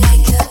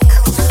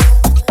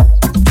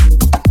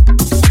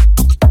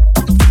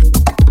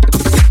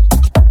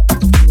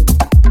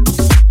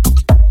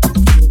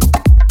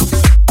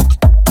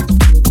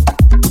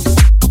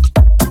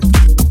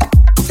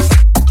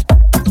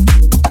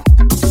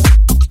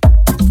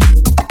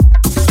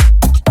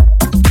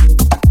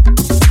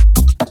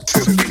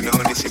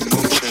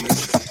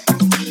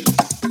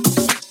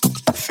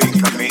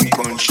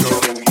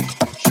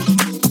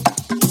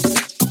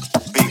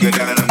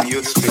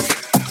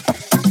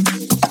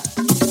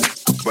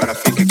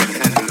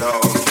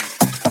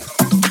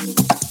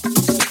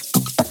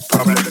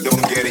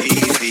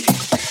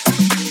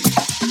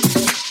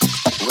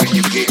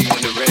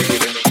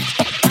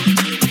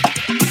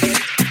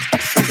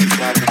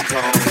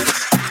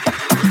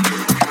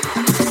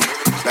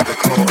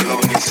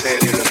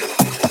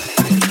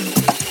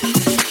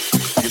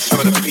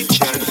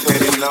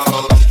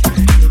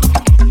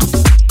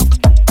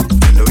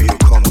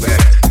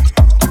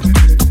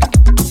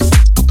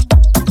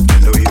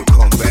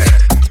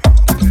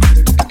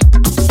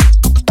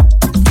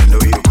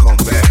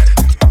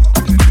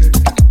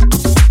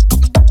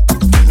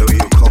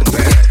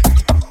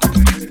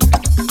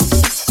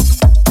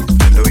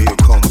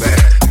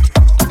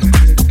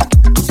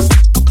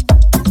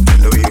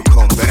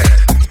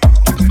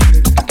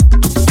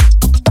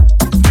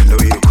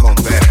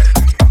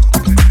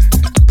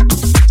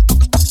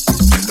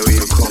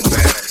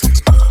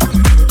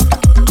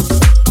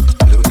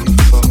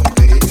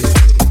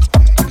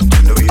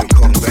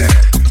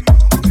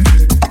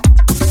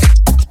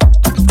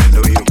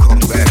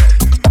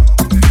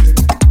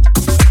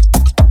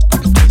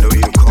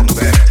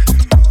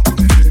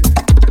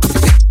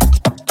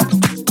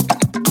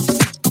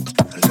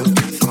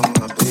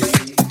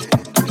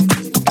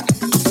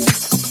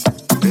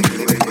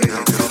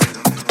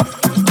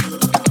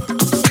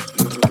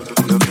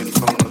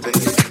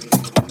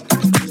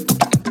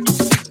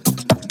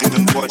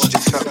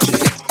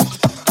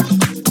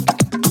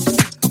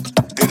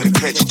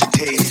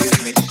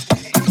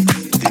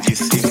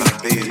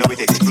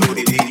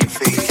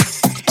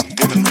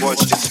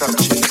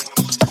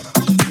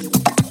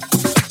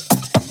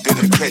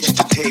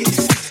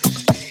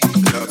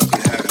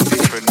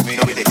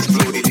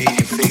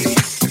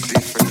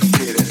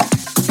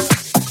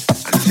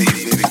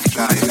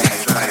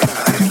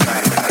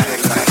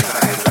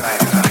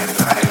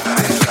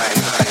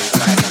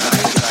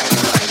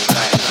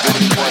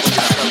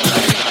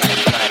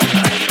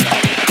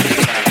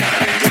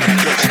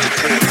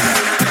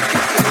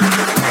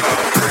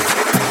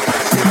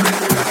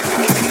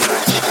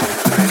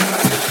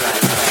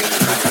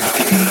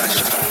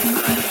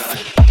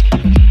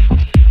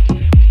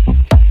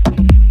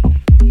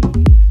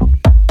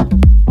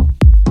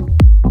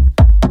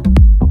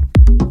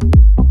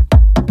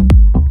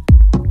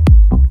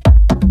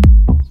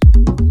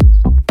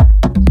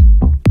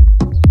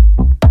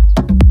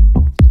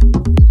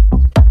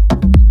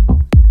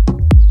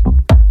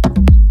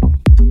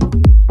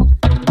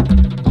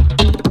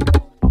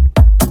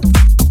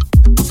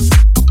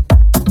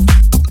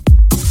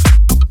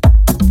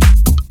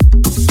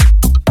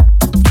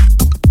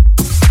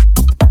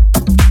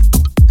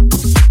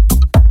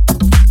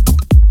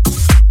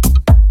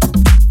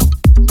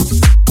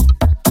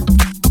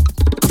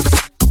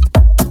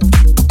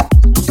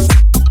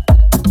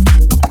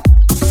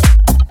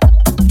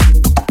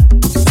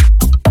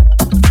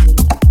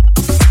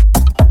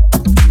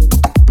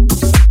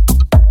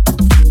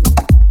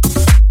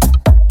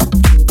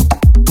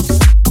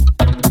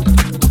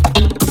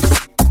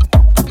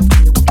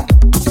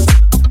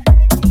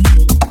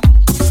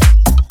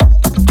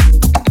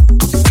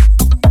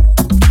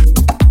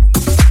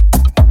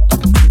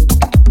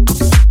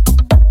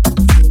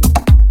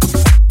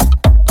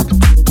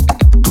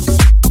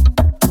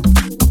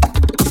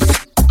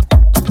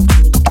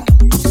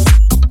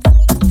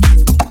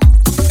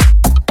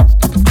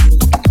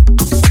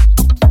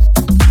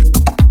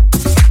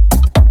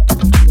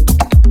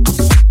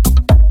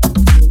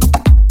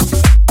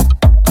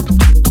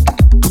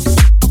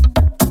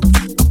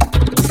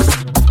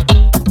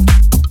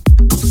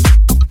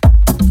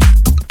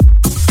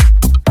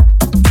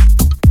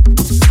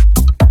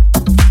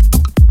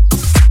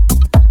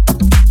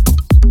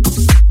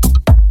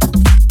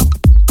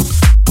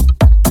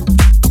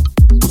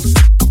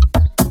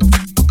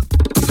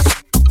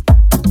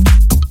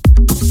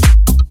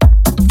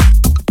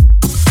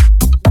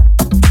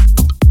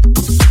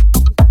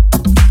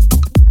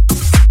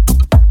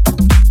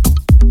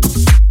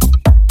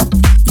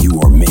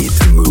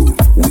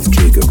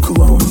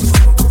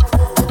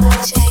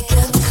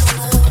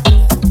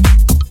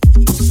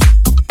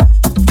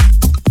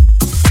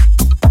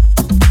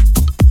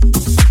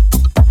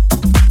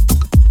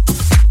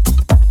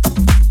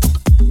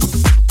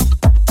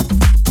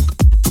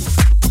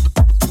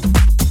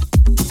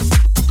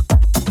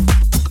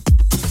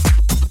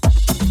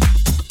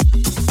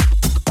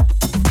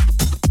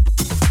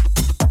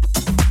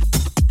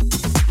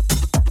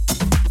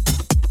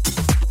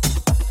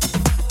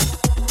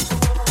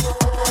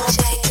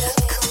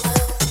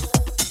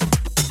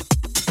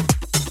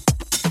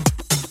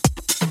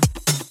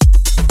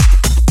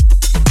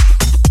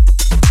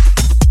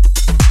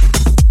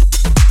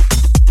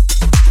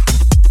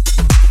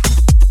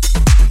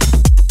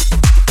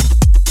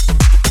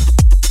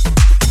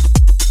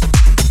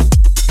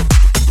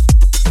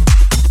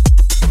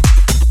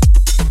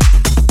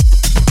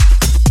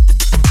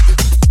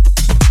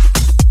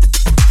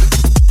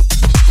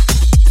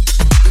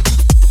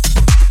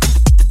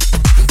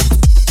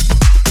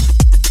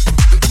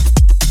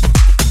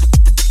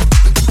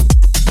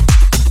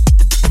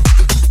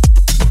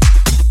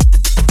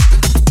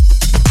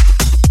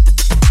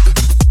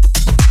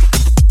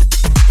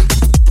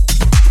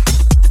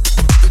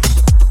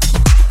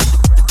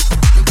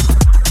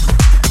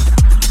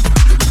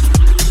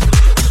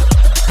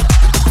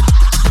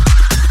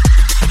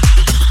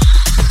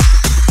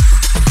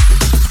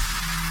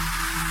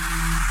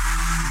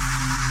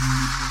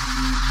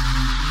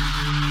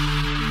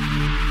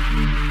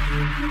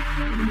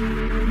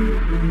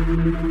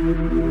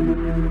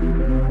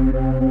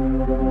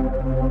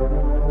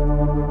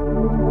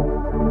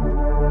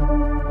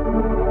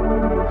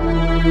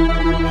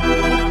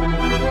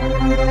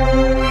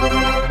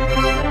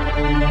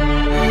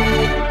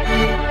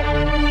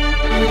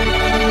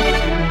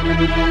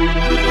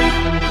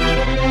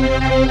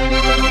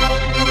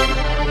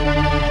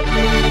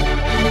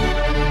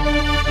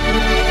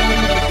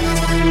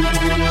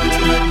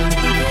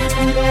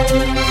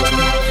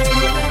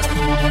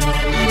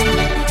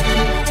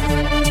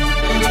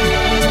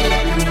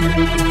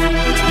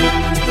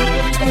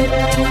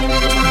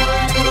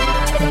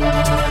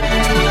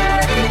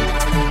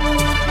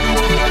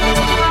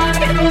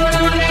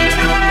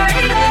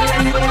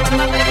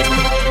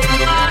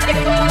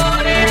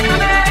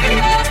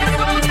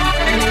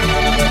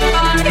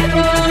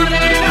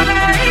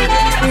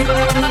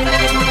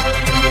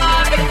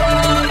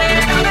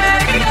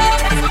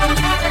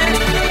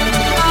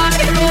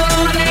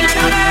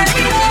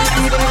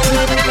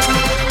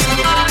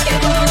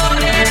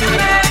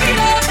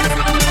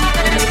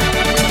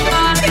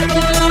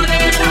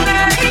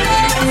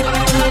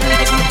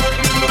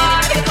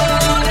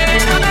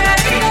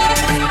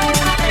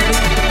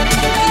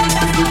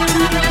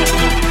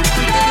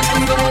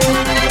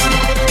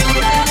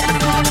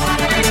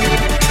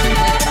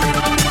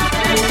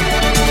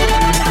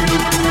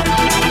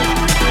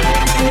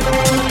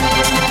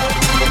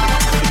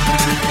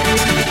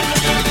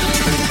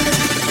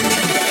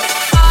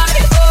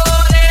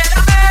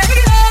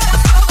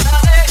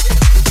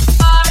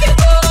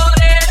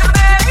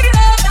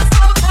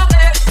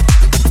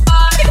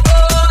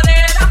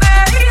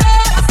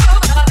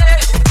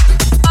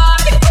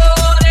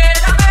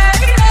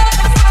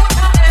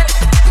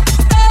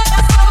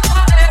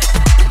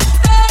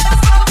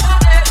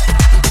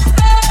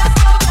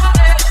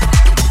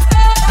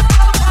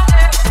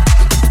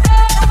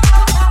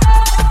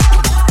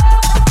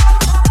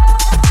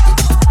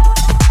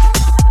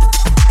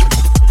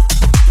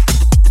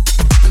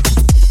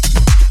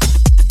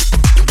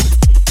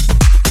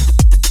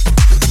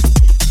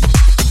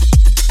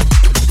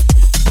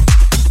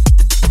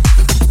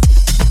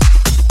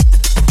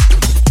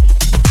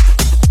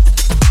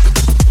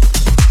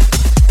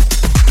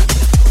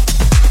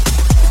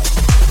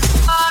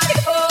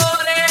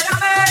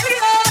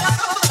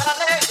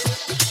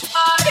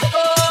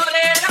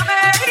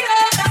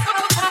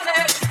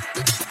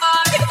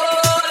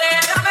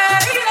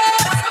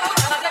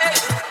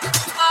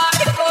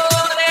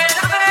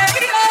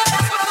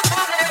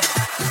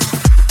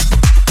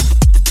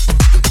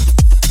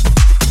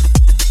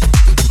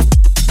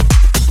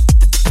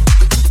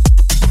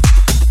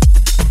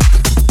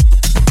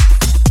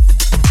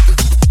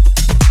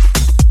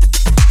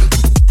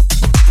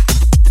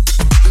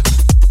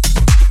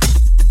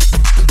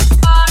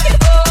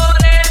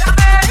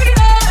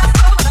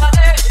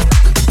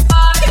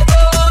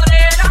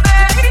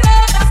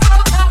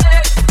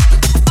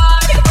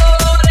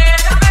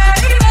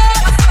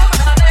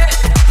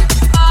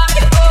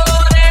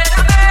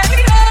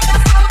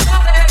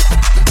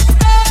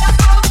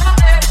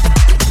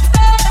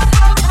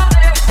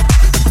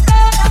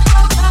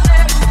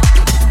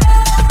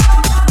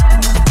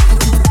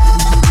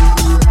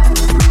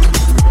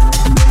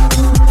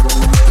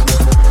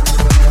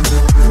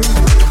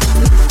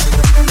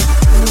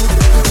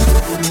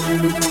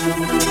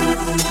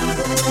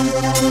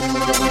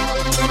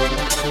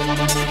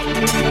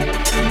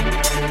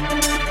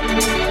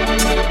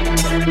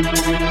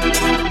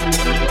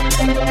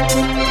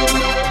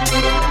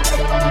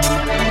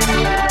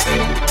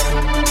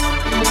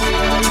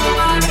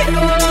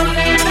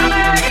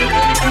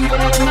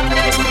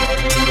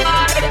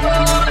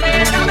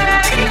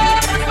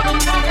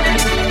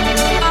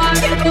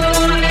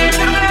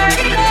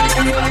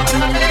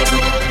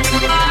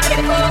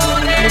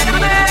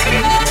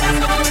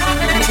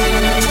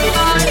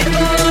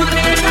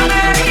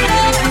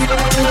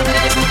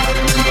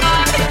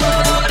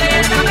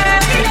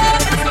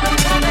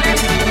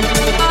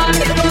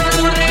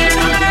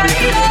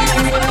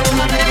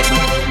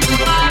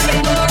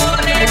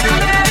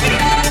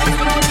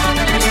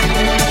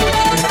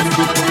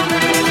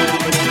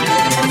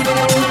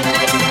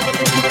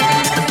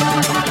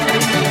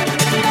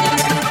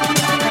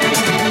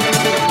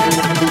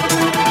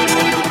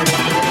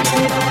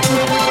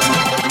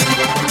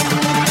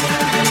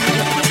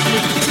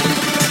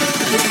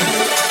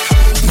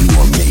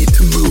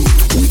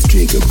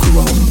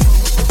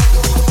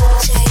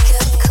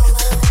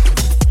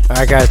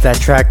 Alright guys, that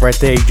track right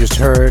there you just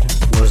heard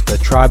was the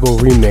tribal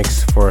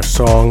remix for a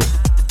song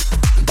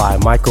by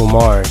Michael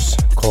Mars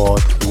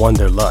called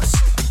Wanderlust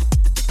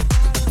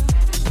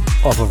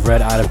off of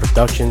Red Island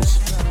Productions.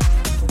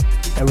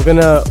 And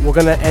we're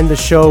gonna end the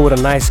show with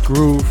a nice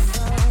groove,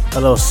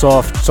 a little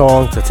soft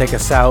song to take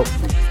us out.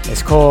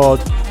 It's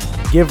called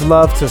Give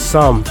Love to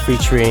Some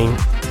featuring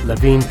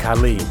Levine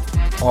Kali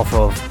off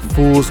of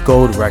Fool's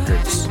Gold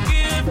Records.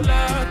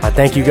 I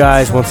thank you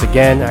guys once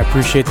again. I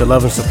appreciate the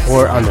love and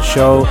support on the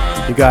show.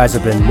 You guys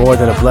have been more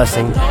than a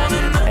blessing.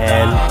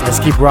 And let's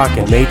keep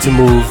rocking. Made to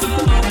Move.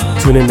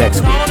 Tune in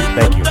next week.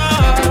 Thank you.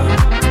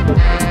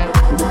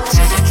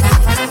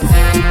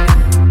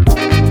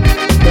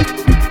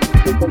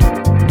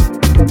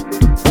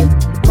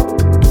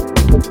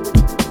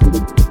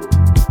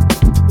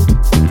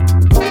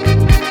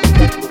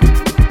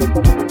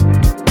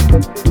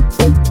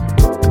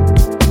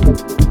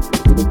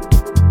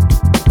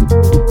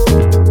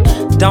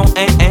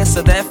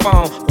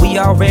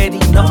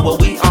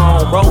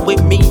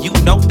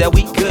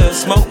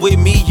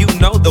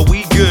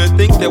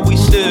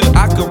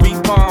 I could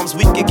read palms,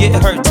 we could get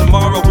hurt.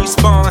 Tomorrow we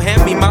spawn,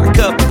 hand me my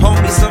cup,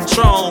 pour me some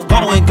Tron.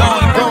 Going.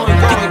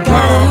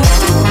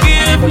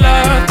 Give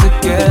love to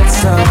get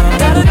some.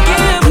 Gotta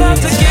give love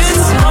to get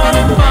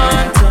some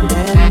fun. To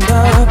end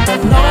up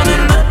alone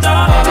in the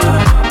dark.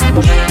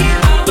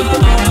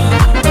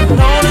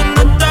 Alone in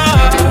the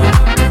dark.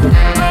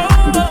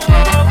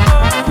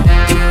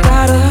 You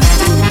gotta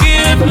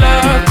give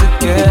love to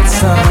get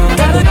some.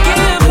 Gotta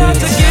give love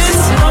to get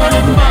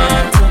some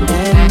fun. To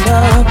end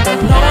up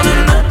alone in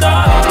the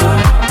dark.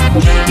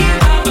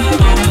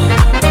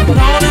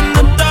 Alone in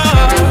the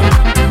dark.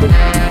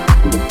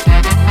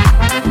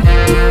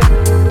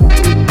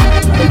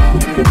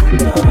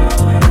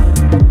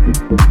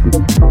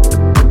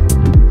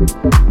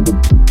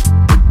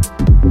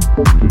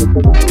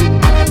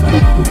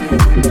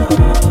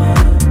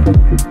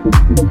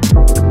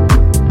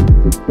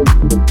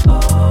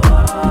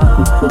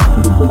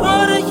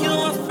 What are you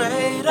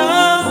afraid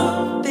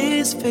of?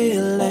 These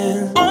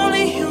feelings,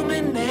 only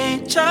human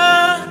nature.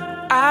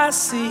 I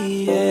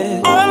see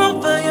it all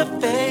over your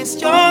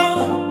face. You're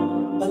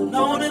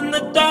alone in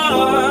the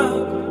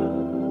dark.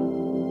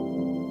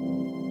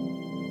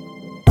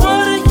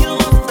 What are you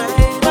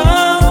afraid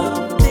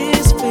of?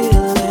 These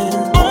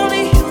feelings,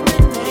 only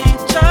human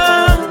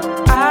nature.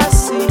 I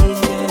see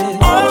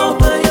it all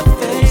over your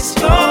face.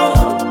 You're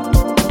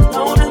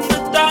alone in the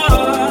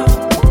dark.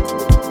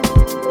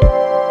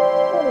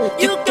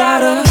 You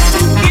gotta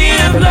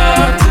give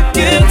love to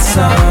get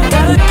some.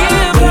 Gotta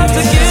give love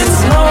to get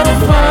some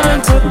fun.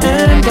 To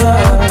end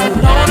up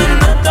alone in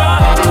the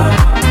dark.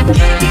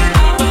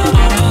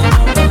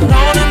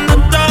 Alone in the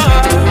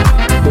dark.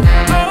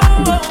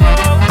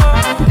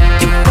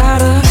 You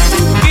gotta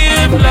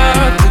give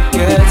love to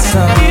get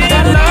some.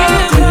 Gotta give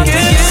love to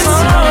get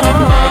some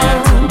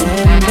fun. To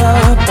end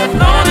up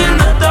alone in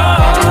the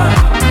dark.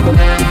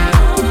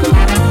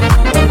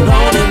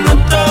 Alone in the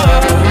dark.